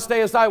 Whither thou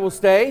stayest, I will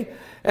stay.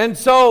 And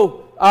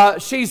so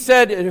she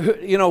said,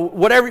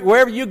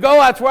 wherever you go,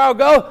 that's where I'll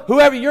go.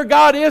 Whoever your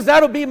God is,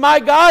 that'll be my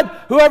God.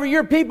 Whoever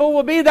your people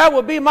will be, that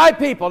will be my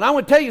people. And I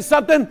want to tell you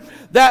something,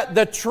 that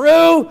the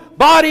true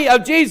body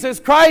of Jesus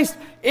Christ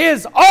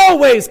is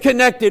always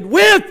connected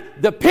with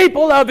the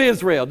people of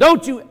Israel.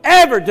 Don't you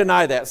ever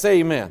deny that.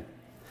 Say amen.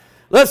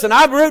 Listen,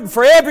 I'm rooting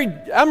for every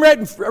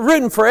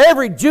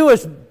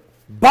Jewish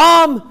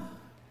bomb,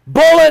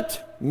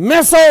 bullet,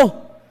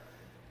 missile,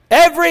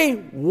 every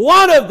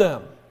one of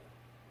them.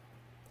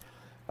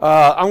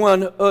 I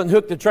want to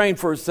unhook the train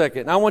for a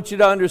second. I want you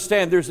to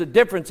understand there's a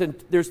difference.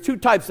 There's 2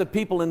 types of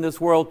people in this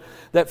world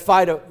that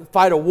fight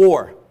a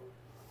war.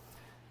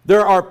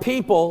 There are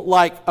people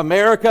like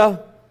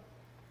America,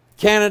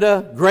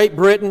 Canada, Great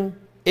Britain,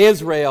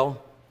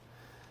 Israel,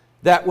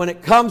 that when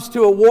it comes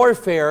to a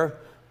warfare,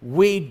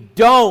 we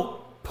don't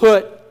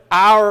put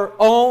our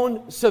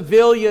own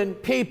civilian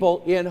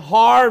people in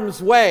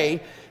harm's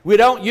way. We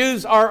don't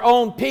use our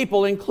own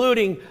people,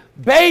 including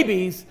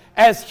babies,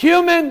 as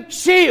human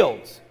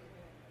shields.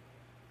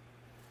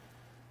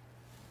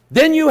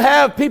 Then you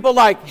have people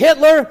like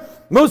Hitler,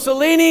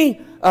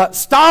 Mussolini,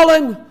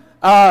 Stalin,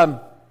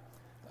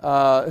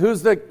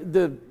 who's I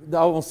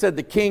almost said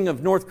the king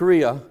of North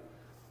Korea.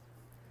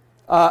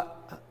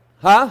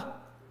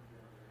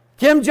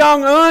 Kim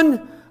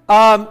Jong-un,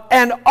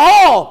 and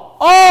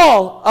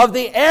all of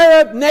the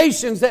Arab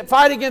nations that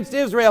fight against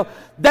Israel,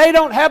 they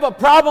don't have a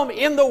problem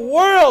in the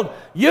world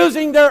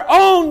using their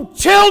own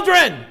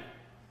children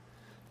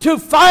to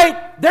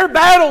fight their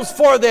battles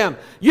for them.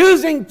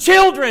 Using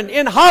children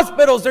in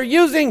hospitals, they're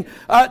using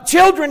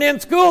children in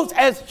schools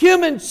as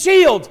human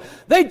shields.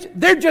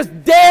 They're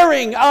just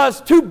daring us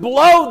to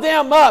blow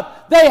them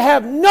up. They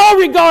have no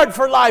regard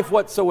for life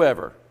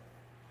whatsoever.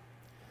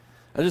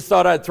 I just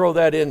thought I'd throw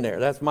that in there.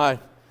 That's my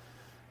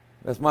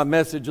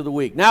message of the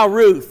week. Now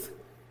Ruth.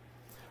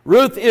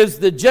 Ruth is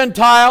the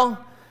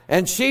Gentile,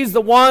 and she's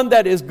the one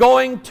that is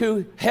going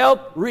to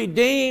help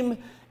redeem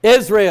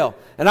Israel.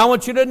 And I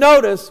want you to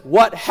notice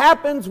what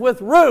happens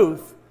with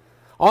Ruth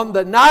on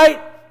the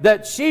night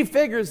that she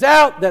figures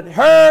out that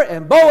her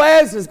and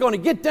Boaz is going to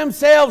get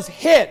themselves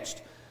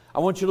hitched. I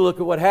want you to look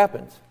at what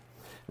happens.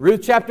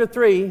 Ruth chapter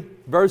 3,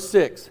 verse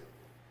 6.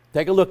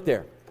 Take a look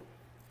there.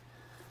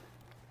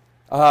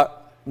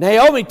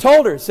 Naomi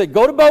told her, said,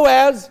 go to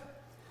Boaz.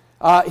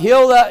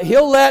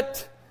 He'll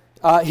let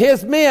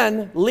his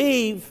men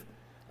leave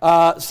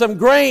some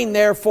grain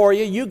there for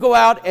you. You go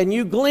out and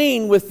you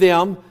glean with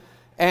them.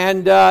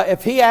 And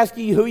if he asks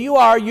you who you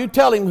are, you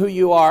tell him who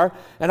you are.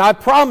 And I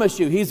promise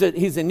you, he's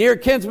a near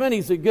kinsman.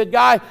 He's a good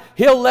guy.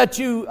 He'll let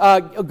you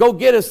go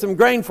get us some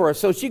grain for us.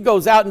 So she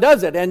goes out and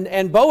does it.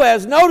 And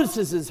Boaz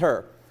notices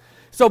her.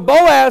 So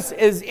Boaz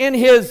is in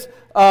his...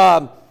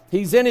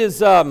 he's in his,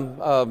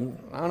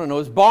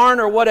 his barn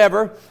or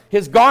whatever,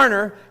 his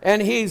garner,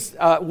 and he's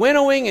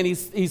winnowing and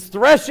he's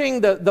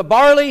threshing the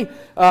barley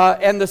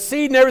and the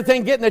seed and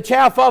everything, getting the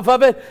chaff off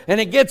of it,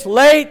 and it gets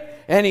late,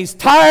 and he's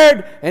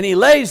tired, and he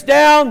lays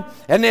down,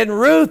 and then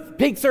Ruth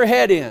peeks her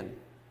head in.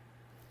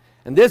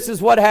 And this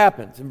is what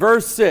happens. In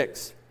verse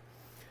 6,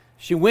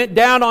 she went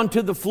down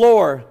onto the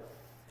floor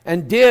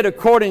and did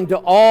according to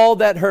all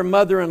that her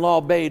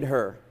mother-in-law bade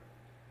her.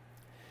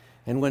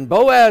 And when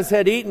Boaz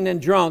had eaten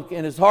and drunk,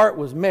 and his heart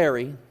was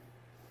merry,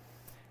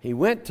 he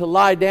went to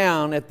lie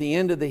down at the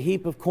end of the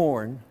heap of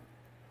corn.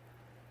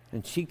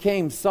 And she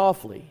came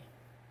softly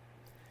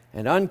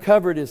and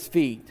uncovered his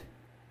feet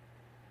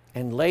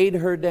and laid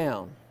her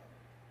down.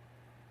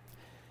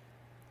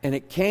 And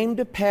it came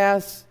to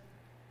pass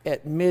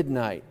at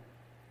midnight.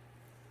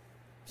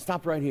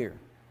 Stop right here.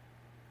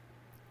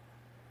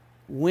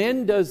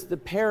 When does the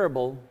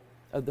parable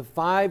of the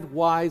 5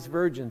 wise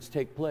virgins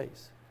take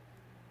place?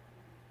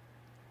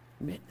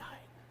 Midnight.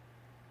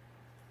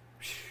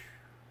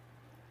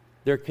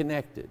 They're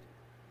connected.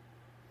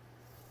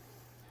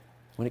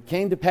 When it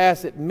came to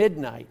pass at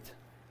midnight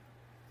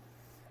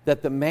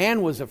that the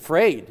man was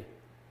afraid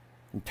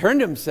and turned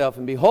himself,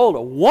 and behold,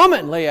 a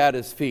woman lay at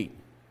his feet.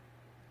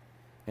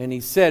 And he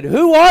said,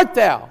 Who art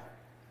thou?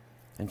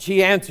 And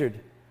she answered,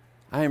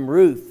 I am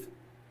Ruth,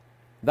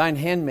 thine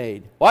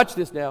handmaid. Watch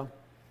this now.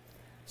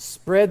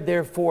 Spread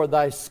therefore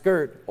thy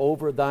skirt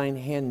over thine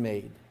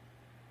handmaid,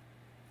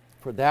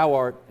 for thou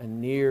art a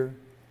near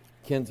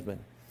kinsman.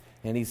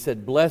 And he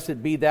said,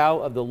 Blessed be thou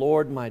of the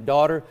Lord, my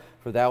daughter,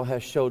 for thou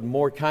hast showed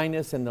more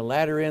kindness in the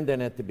latter end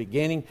than at the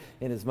beginning,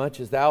 inasmuch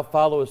as thou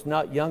followest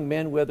not young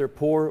men, whether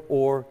poor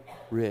or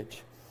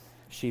rich.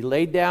 She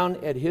laid down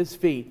at his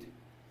feet.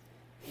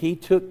 He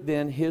took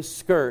then his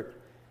skirt,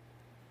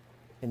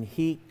 and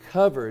he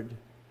covered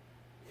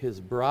his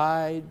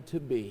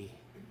bride-to-be.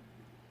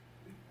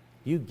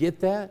 You get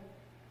that?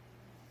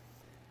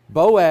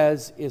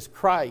 Boaz is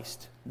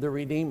Christ, the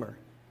Redeemer.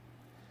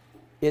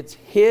 It's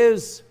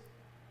his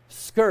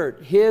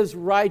skirt, his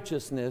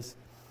righteousness,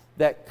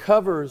 that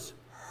covers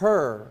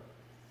her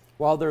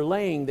while they're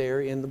laying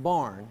there in the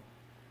barn.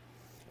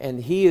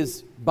 And he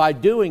is, by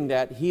doing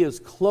that, he is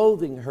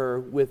clothing her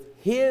with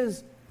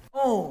his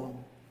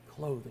own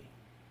clothing.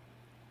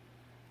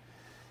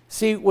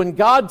 See, when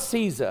God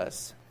sees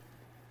us,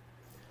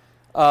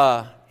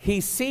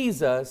 he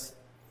sees us,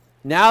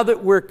 now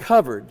that we're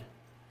covered,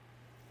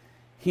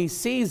 he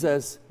sees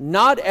us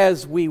not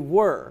as we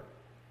were.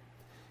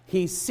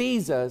 He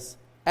sees us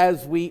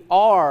as we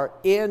are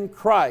in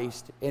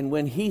Christ. And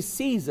when he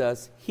sees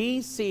us,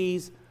 he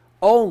sees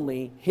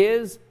only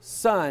his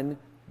Son,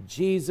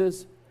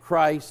 Jesus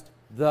Christ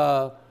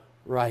the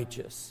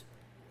righteous.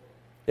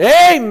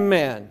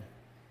 Amen.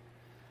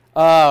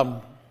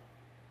 Where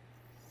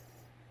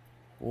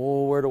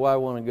do I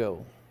want to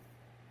go?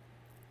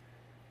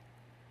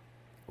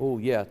 Oh,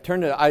 yeah.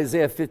 Turn to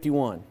Isaiah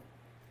 51.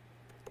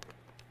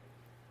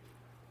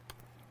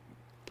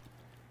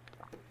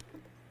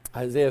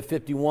 Isaiah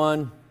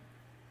 51.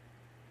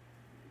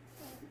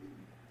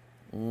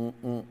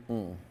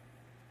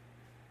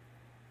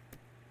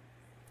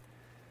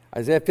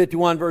 Isaiah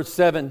 51, verse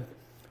 7.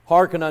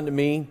 Hearken unto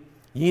me,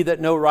 ye that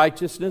know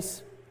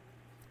righteousness,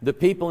 the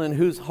people in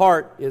whose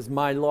heart is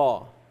my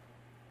law.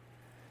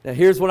 Now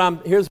here's what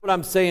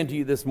I'm saying to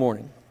you this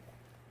morning.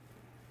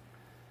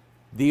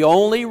 The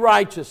only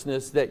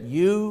righteousness that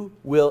you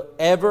will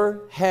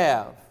ever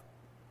have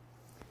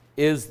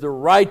is the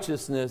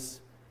righteousness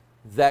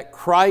that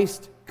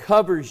Christ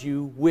covers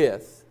you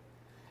with,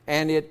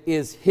 and it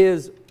is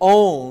his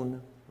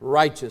own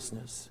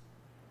righteousness.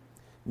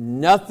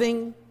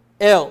 Nothing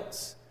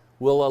else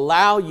will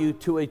allow you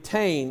to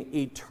attain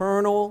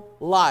eternal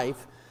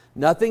life.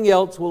 Nothing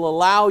else will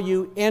allow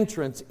you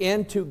entrance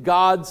into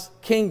God's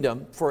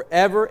kingdom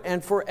forever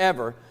and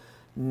forever.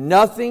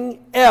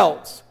 Nothing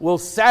else will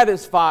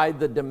satisfy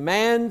the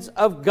demands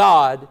of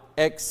God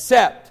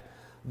except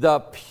the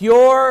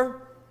pure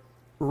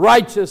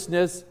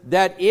righteousness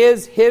that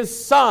is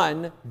his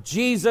Son,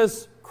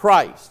 Jesus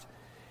Christ.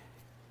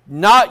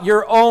 Not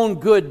your own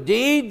good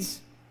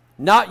deeds,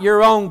 not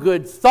your own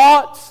good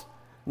thoughts,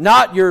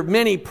 not your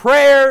many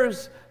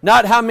prayers,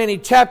 not how many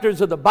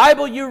chapters of the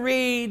Bible you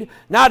read,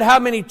 not how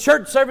many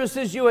church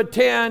services you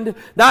attend,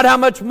 not how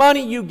much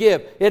money you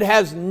give. It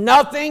has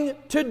nothing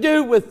to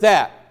do with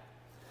that.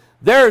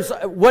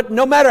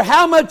 No matter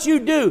how much you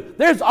do,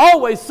 there's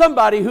always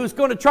somebody who's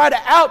going to try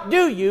to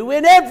outdo you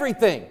in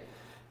everything.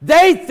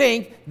 They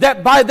think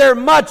that by their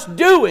much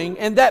doing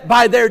and that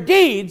by their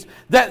deeds,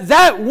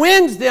 that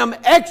wins them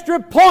extra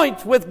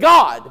points with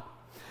God.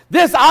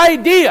 This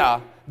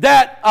idea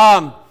that,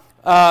 how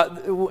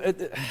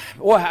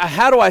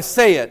do I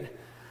say it?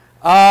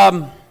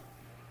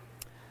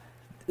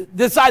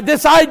 This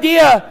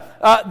idea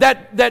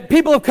that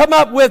people have come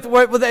up with,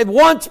 where they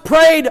once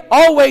prayed,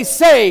 always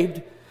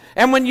saved.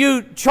 And when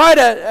you try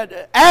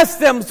to ask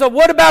them, so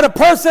what about a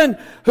person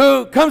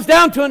who comes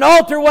down to an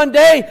altar one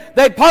day,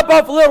 they pop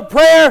off a little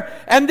prayer,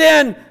 and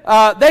then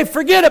they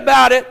forget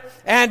about it,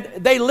 and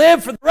they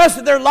live for the rest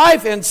of their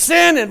life in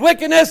sin and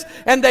wickedness,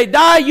 and they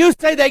die. You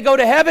say they go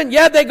to heaven.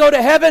 Yeah, they go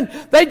to heaven.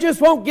 They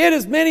just won't get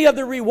as many of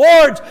the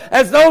rewards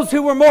as those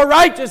who were more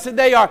righteous than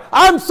they are.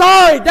 I'm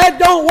sorry, that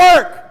don't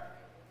work.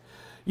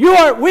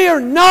 We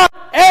are not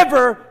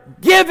ever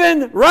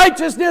given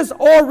righteousness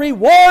or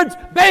rewards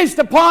based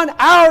upon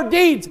our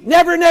deeds.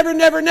 Never, never,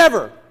 never,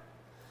 never.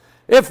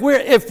 If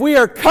we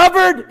are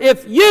covered,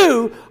 if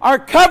you are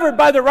covered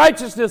by the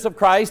righteousness of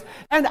Christ,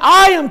 and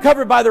I am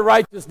covered by the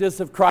righteousness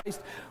of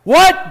Christ,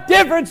 what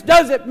difference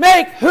does it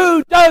make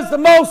who does the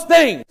most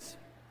things?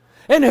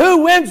 And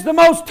who wins the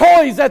most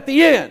toys at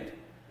the end?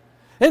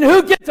 And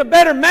who gets a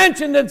better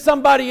mansion than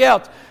somebody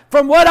else?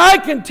 From what I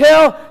can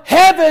tell,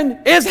 heaven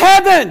is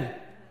heaven.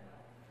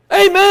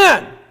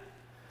 Amen.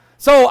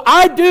 So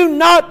I do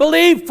not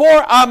believe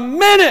for a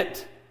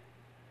minute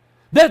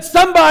that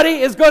somebody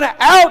is going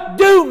to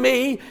outdo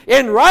me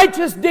in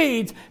righteous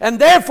deeds, and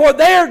therefore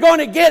they are going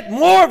to get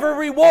more of a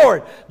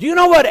reward. Do you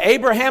know what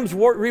Abraham's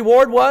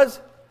reward was?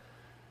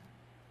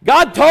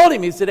 God told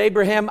him, He said,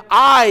 Abraham,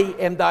 I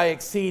am thy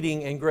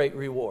exceeding and great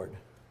reward.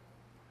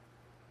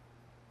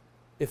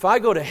 If I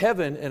go to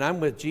heaven and I'm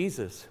with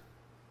Jesus,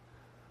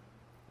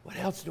 what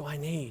else do I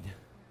need?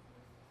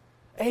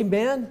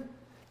 Amen?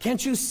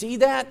 Can't you see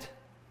that?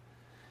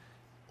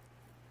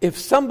 If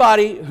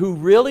somebody who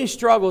really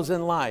struggles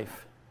in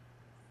life,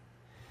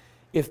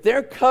 if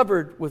they're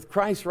covered with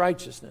Christ's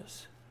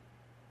righteousness,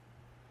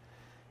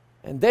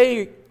 and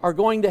they are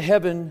going to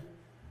heaven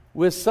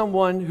with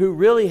someone who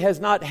really has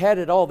not had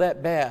it all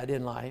that bad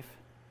in life,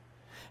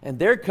 and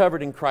they're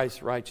covered in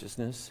Christ's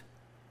righteousness,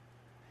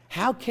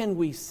 how can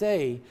we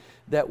say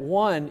that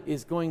one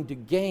is going to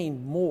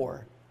gain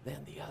more than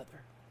the other?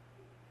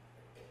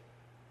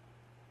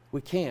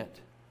 We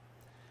can't.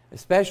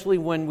 Especially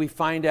when we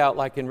find out,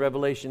 like in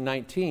Revelation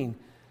 19,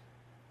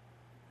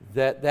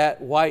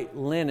 that white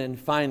linen,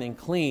 fine and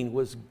clean,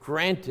 was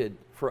granted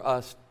for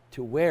us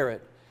to wear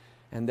it,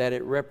 and that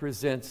it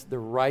represents the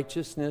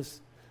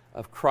righteousness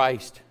of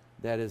Christ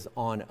that is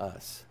on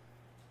us.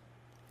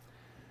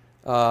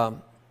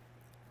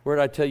 Where did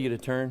I tell you to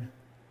turn?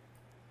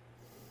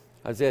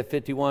 Isaiah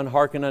 51,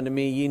 hearken unto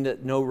me, ye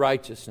that know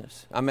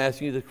righteousness. I'm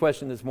asking you the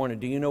question this morning.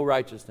 Do you know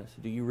righteousness?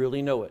 Do you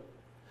really know it?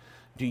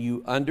 Do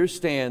you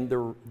understand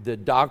the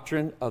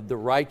doctrine of the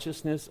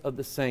righteousness of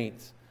the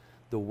saints,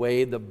 the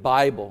way the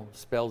Bible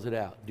spells it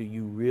out? Do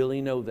you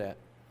really know that?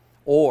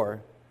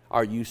 Or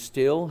are you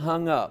still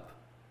hung up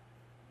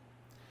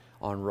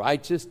on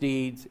righteous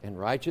deeds and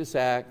righteous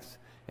acts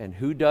and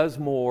who does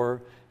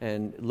more,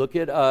 and look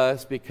at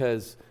us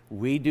because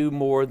we do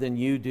more than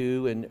you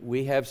do, and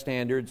we have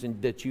standards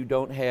and that you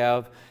don't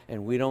have,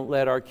 and we don't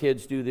let our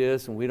kids do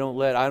this, and I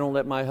don't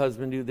let my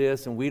husband do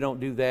this, and we don't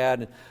do that,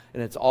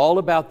 and it's all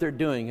about their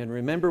doing. And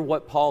remember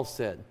what Paul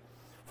said,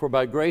 for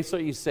by grace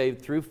are you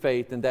saved through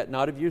faith, and that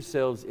not of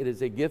yourselves, it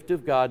is a gift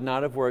of God,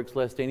 not of works,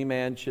 lest any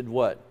man should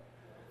what?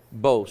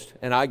 Boast.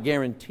 And I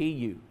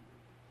guarantee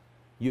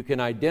you can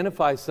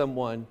identify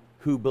someone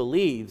who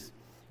believes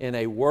in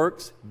a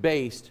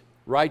works-based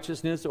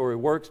righteousness or a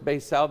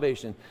works-based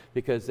salvation,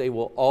 because they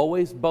will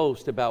always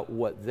boast about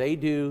what they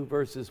do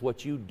versus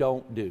what you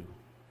don't do.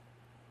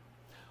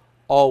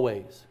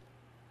 Always.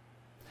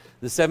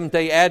 The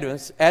Seventh-day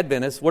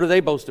Adventists, what do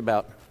they boast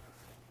about?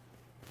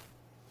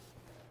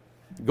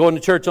 Going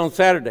to church on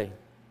Saturday.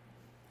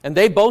 And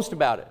they boast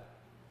about it.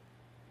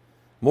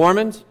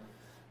 Mormons,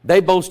 they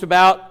boast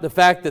about the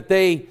fact that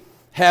they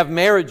have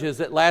marriages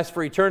that last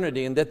for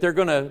eternity and that they're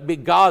going to be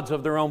gods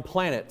of their own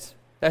planets.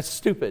 That's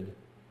stupid.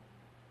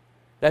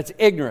 That's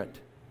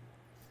ignorant.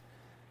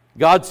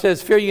 God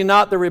says, fear ye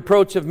not the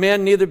reproach of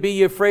men, neither be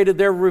ye afraid of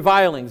their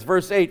revilings.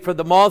 Verse 8, for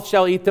the moth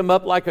shall eat them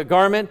up like a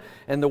garment,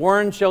 and the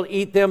worm shall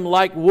eat them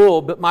like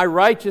wool. But my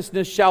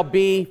righteousness shall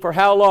be for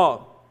how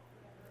long?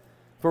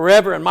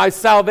 Forever, and my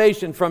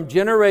salvation from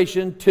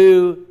generation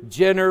to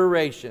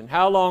generation.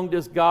 How long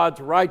does God's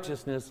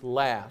righteousness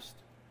last?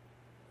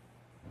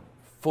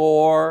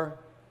 Forever.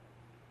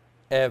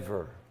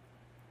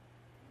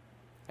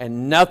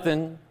 And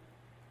nothing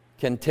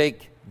can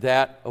take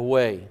that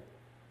away.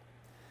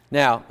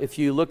 Now, if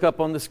you look up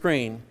on the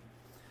screen,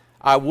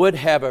 I would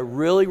have a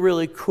really,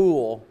 really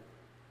cool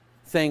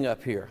thing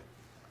up here.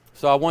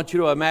 So I want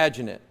you to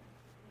imagine it.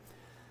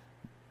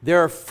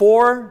 There are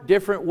 4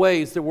 different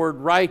ways the word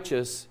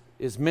righteous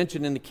is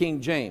mentioned in the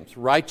King James.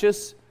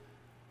 Righteous,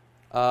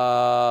 3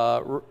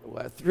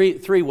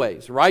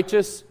 ways.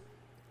 Righteous,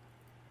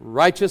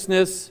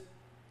 righteousness,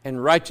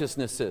 and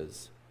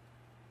righteousnesses.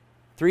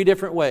 3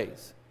 different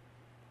ways.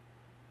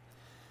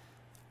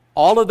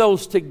 All of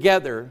those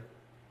together,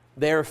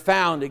 they are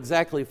found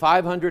exactly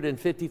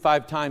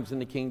 555 times in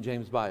the King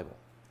James Bible.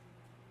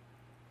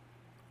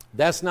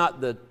 That's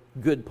not the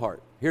good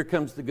part. Here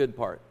comes the good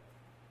part.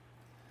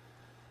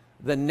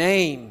 The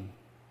name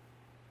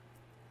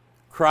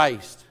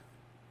Christ,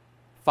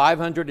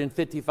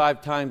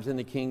 555 times in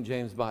the King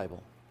James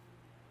Bible.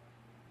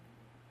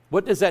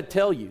 What does that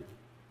tell you?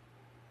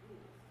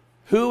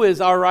 Who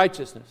is our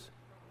righteousness?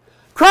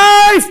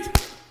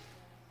 Christ!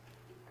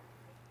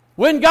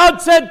 When God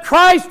said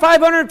Christ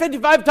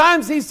 555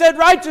 times, He said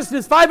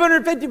righteousness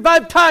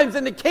 555 times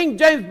in the King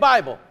James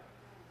Bible.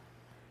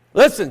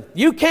 Listen,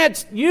 you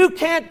can't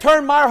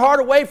turn my heart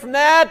away from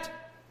that.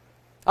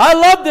 I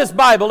love this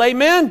Bible,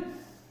 amen?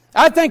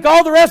 I think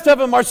all the rest of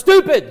them are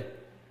stupid.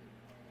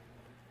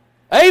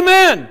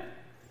 Amen.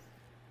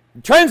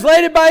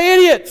 Translated by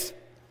idiots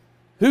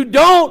who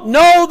don't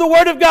know the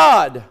Word of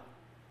God.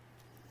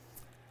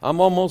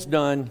 I'm almost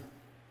done.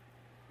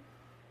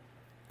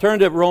 Turn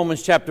to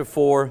Romans chapter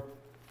 4.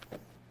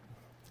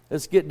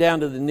 Let's get down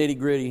to the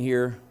nitty-gritty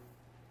here.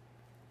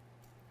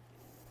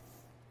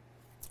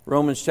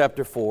 Romans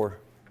chapter 4.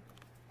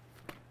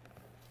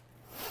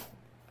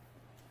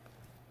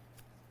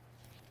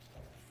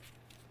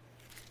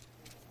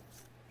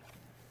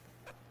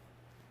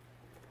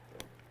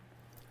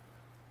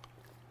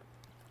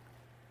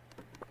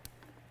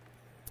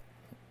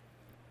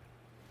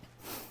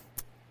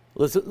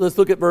 Let's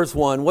look at verse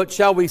 1. What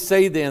shall we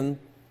say then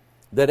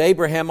that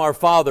Abraham our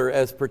father,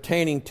 as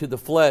pertaining to the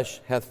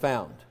flesh, hath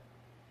found?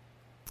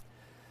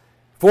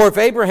 For if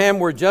Abraham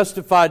were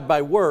justified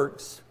by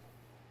works,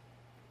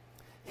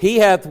 he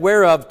hath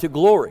whereof to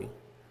glory,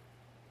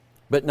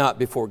 but not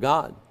before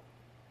God.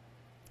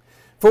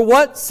 For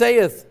what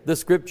saith the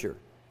Scripture?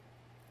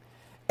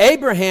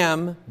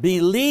 Abraham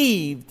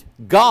believed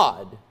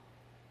God,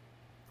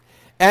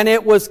 and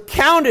it was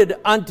counted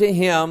unto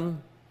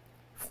him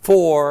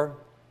for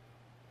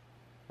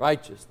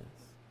righteousness.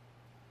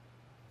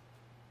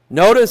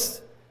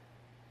 Notice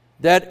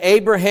that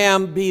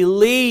Abraham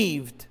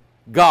believed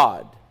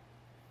God.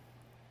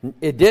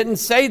 It didn't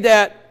say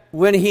that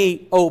when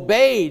he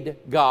obeyed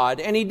God,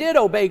 and he did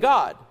obey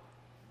God.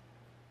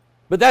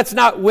 But that's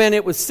not when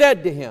it was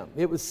said to him.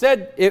 It was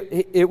said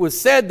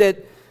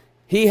that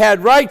he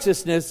had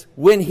righteousness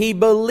when he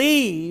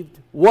believed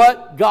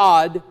what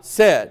God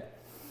said.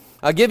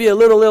 I'll give you a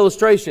little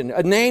illustration.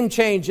 A name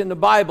change in the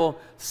Bible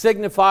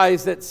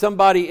signifies that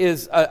somebody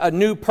is a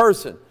new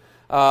person.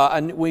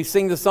 We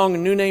sing the song, A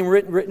New Name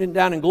written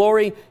down in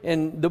glory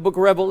in the book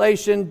of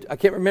Revelation. I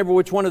can't remember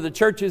which one of the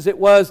churches it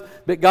was,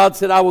 but God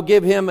said, I will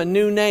give him a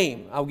new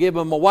name. I'll give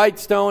him a white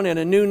stone and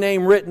a new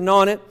name written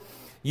on it.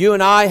 You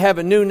and I have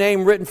a new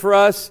name written for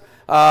us.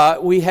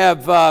 We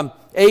have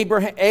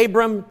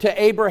Abram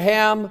to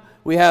Abraham.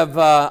 We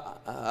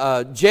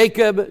have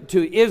Jacob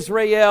to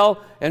Israel,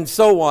 and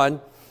so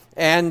on.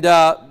 And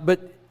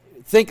but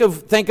think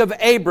of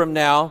Abram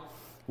now.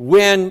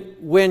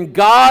 When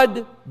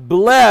God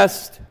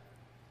blessed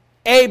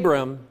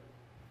Abram,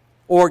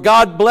 or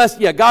God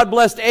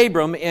blessed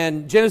Abram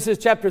in Genesis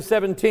chapter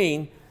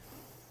 17,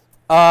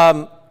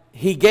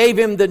 he gave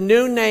him the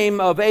new name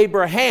of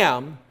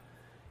Abraham,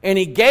 and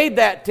he gave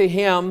that to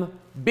him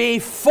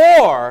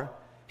before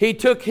he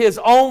took his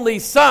only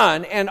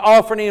son and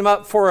offered him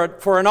up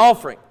for an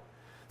offering.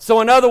 So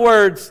in other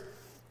words,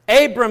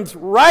 Abram's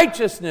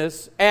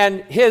righteousness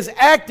and his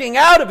acting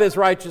out of his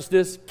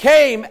righteousness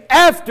came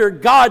after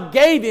God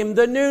gave him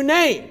the new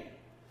name.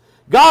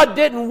 God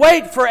didn't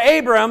wait for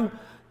Abram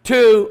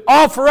to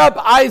offer up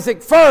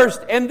Isaac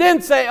first and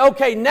then say,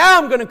 okay, now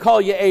I'm going to call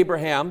you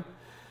Abraham.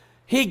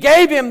 He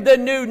gave him the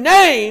new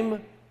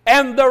name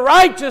and the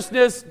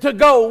righteousness to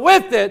go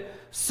with it,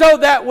 so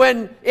that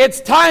when it's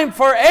time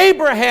for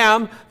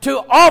Abraham to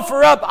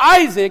offer up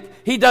Isaac,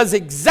 he does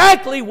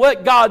exactly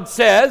what God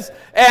says,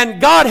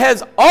 and God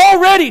has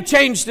already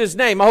changed his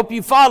name. I hope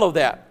you follow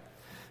that.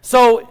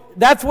 So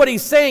that's what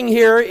he's saying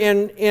here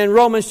in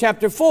Romans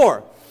chapter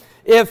 4.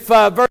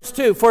 Verse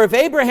 2, for if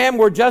Abraham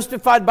were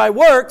justified by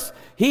works,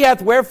 he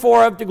hath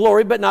wherefore of to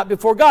glory, but not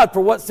before God.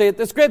 For what saith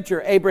the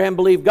Scripture? Abraham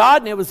believed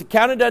God, and it was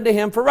accounted unto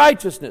him for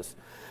righteousness.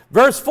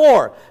 Verse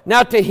 4,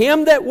 now to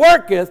him that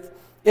worketh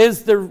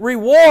is the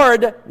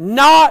reward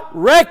not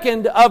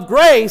reckoned of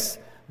grace,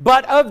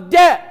 but of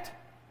debt.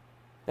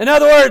 In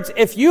other words,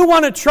 if you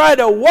want to try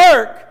to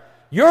work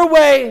your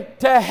way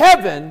to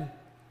heaven,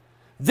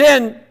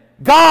 then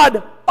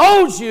God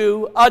owes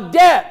you a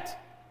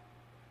debt.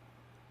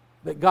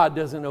 But God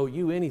doesn't owe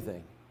you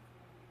anything.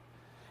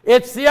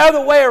 It's the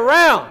other way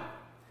around.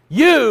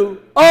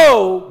 You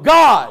owe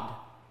God,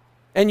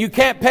 and you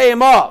can't pay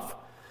him off.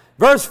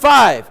 Verse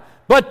 5,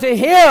 but to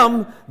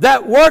him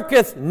that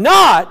worketh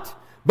not,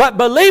 but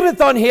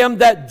believeth on him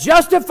that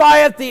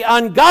justifieth the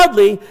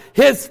ungodly,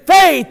 his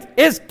faith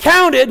is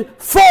counted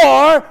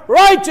for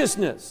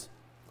righteousness.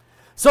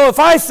 So if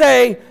I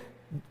say,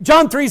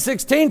 John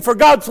 3:16, for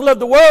God so loved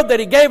the world that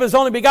he gave his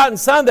only begotten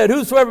Son, that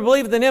whosoever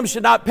believeth in him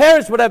should not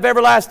perish but have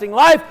everlasting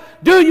life,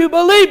 do you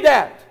believe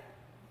that?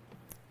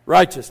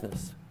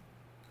 Righteousness.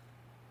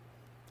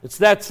 It's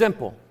that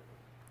simple.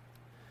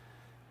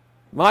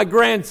 My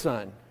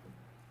grandson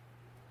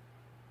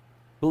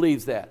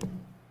believes that.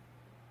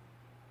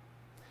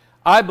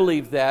 I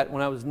believed that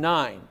when I was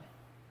 9.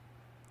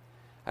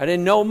 I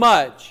didn't know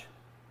much,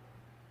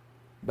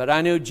 but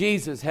I knew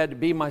Jesus had to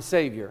be my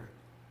Savior,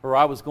 or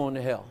I was going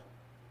to hell.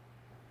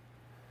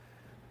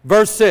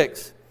 Verse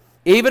 6,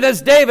 even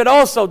as David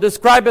also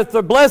describeth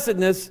the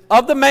blessedness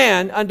of the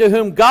man unto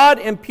whom God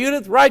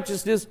imputeth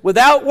righteousness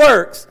without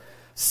works,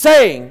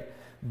 saying,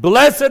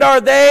 blessed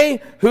are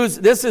they whose,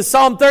 this is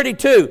Psalm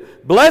 32,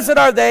 blessed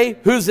are they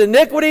whose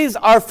iniquities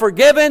are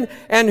forgiven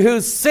and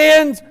whose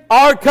sins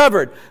are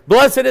covered.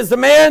 Blessed is the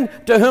man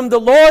to whom the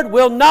Lord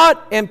will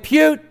not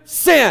impute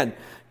sin.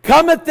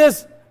 Cometh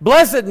this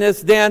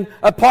blessedness then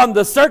upon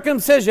the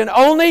circumcision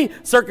only,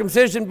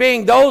 circumcision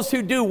being those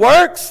who do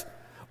works,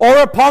 or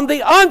upon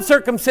the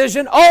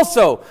uncircumcision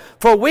also?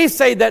 For we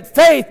say that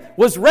faith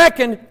was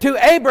reckoned to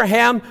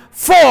Abraham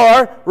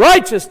for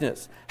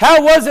righteousness.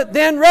 How was it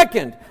then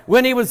reckoned?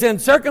 When he was in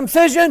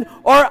circumcision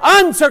or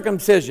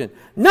uncircumcision?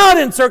 Not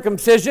in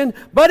circumcision,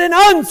 but in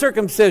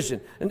uncircumcision.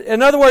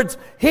 In other words,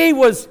 he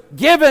was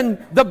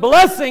given the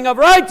blessing of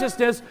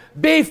righteousness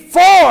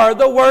before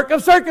the work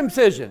of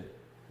circumcision.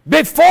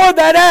 Before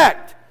that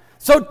act.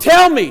 So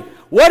tell me,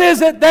 what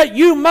is it that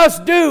you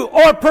must do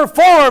or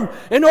perform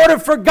in order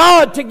for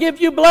God to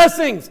give you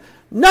blessings?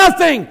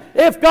 Nothing.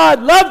 If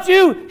God loves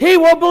you, he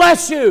will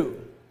bless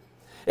you.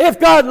 If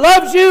God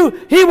loves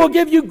you, He will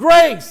give you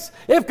grace.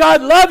 If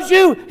God loves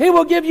you, He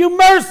will give you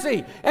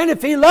mercy. And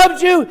if He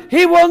loves you,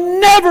 He will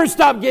never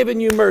stop giving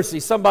you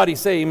mercy. Somebody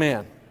say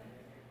amen.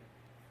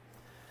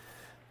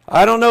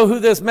 I don't know who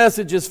this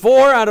message is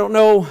for. I don't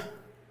know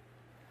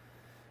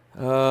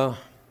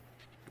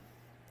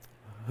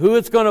who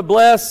it's going to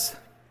bless.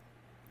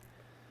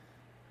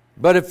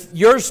 But if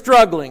you're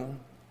struggling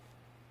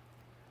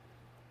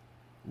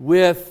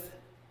with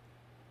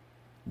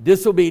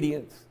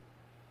disobedience,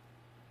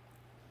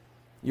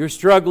 you're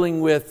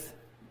struggling with,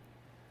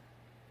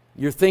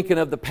 you're thinking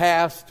of the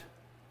past,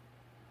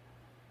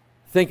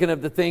 thinking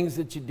of the things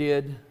that you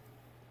did,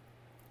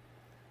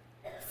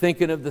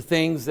 thinking of the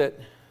things that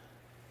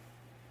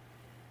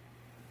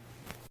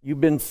you've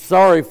been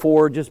sorry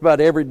for just about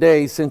every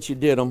day since you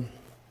did them.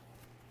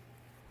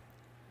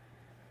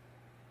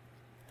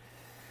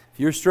 If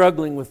you're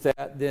struggling with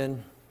that,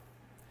 then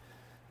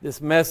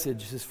this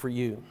message is for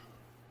you.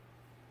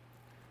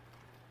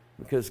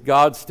 Because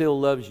God still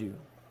loves you.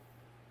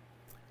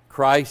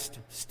 Christ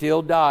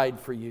still died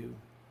for you.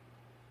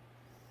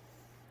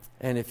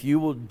 And if you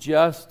will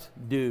just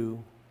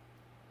do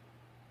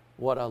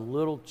what a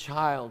little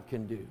child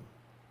can do,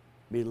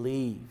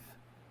 believe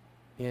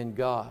in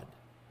God.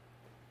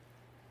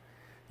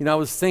 You know, I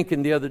was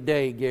thinking the other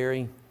day,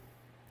 Gary,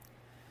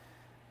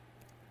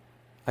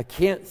 I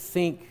can't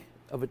think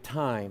of a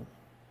time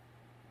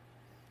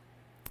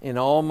in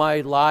all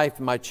my life,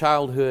 my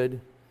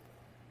childhood,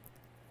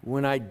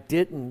 when I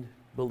didn't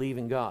believe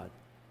in God.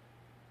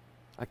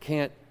 I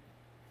can't,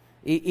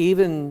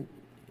 even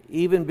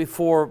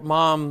before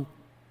Mom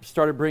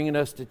started bringing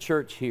us to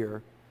church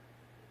here,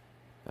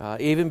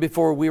 even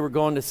before we were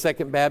going to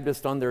Second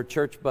Baptist on their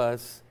church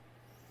bus,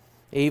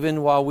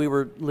 even while we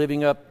were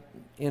living up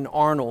in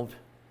Arnold,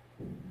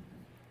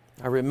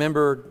 I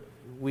remember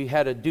we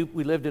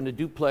lived in a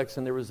duplex,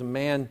 and there was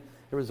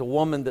a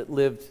woman that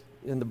lived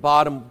in the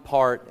bottom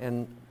part,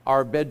 and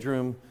our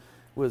bedroom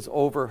was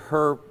over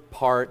her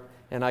part,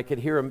 and I could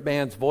hear a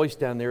man's voice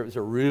down there. It was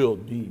a real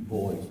deep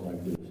voice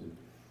like this.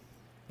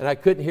 And I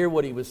couldn't hear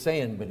what he was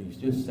saying, but he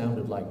just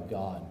sounded like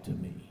God to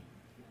me.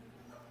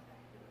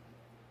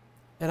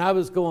 And I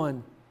was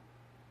going,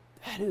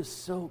 that is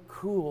so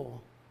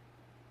cool.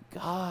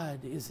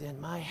 God is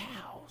in my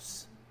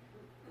house.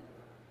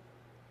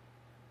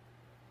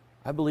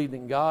 I believed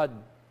in God.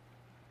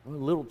 I'm a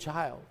little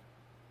child.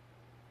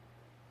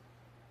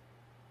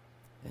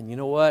 And you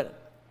know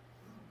what?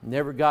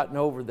 Never gotten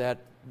over that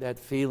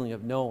feeling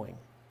of knowing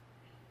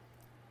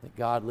that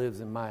God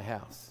lives in my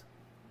house.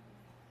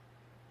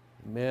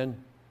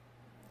 Amen.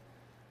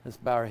 Let's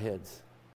bow our heads.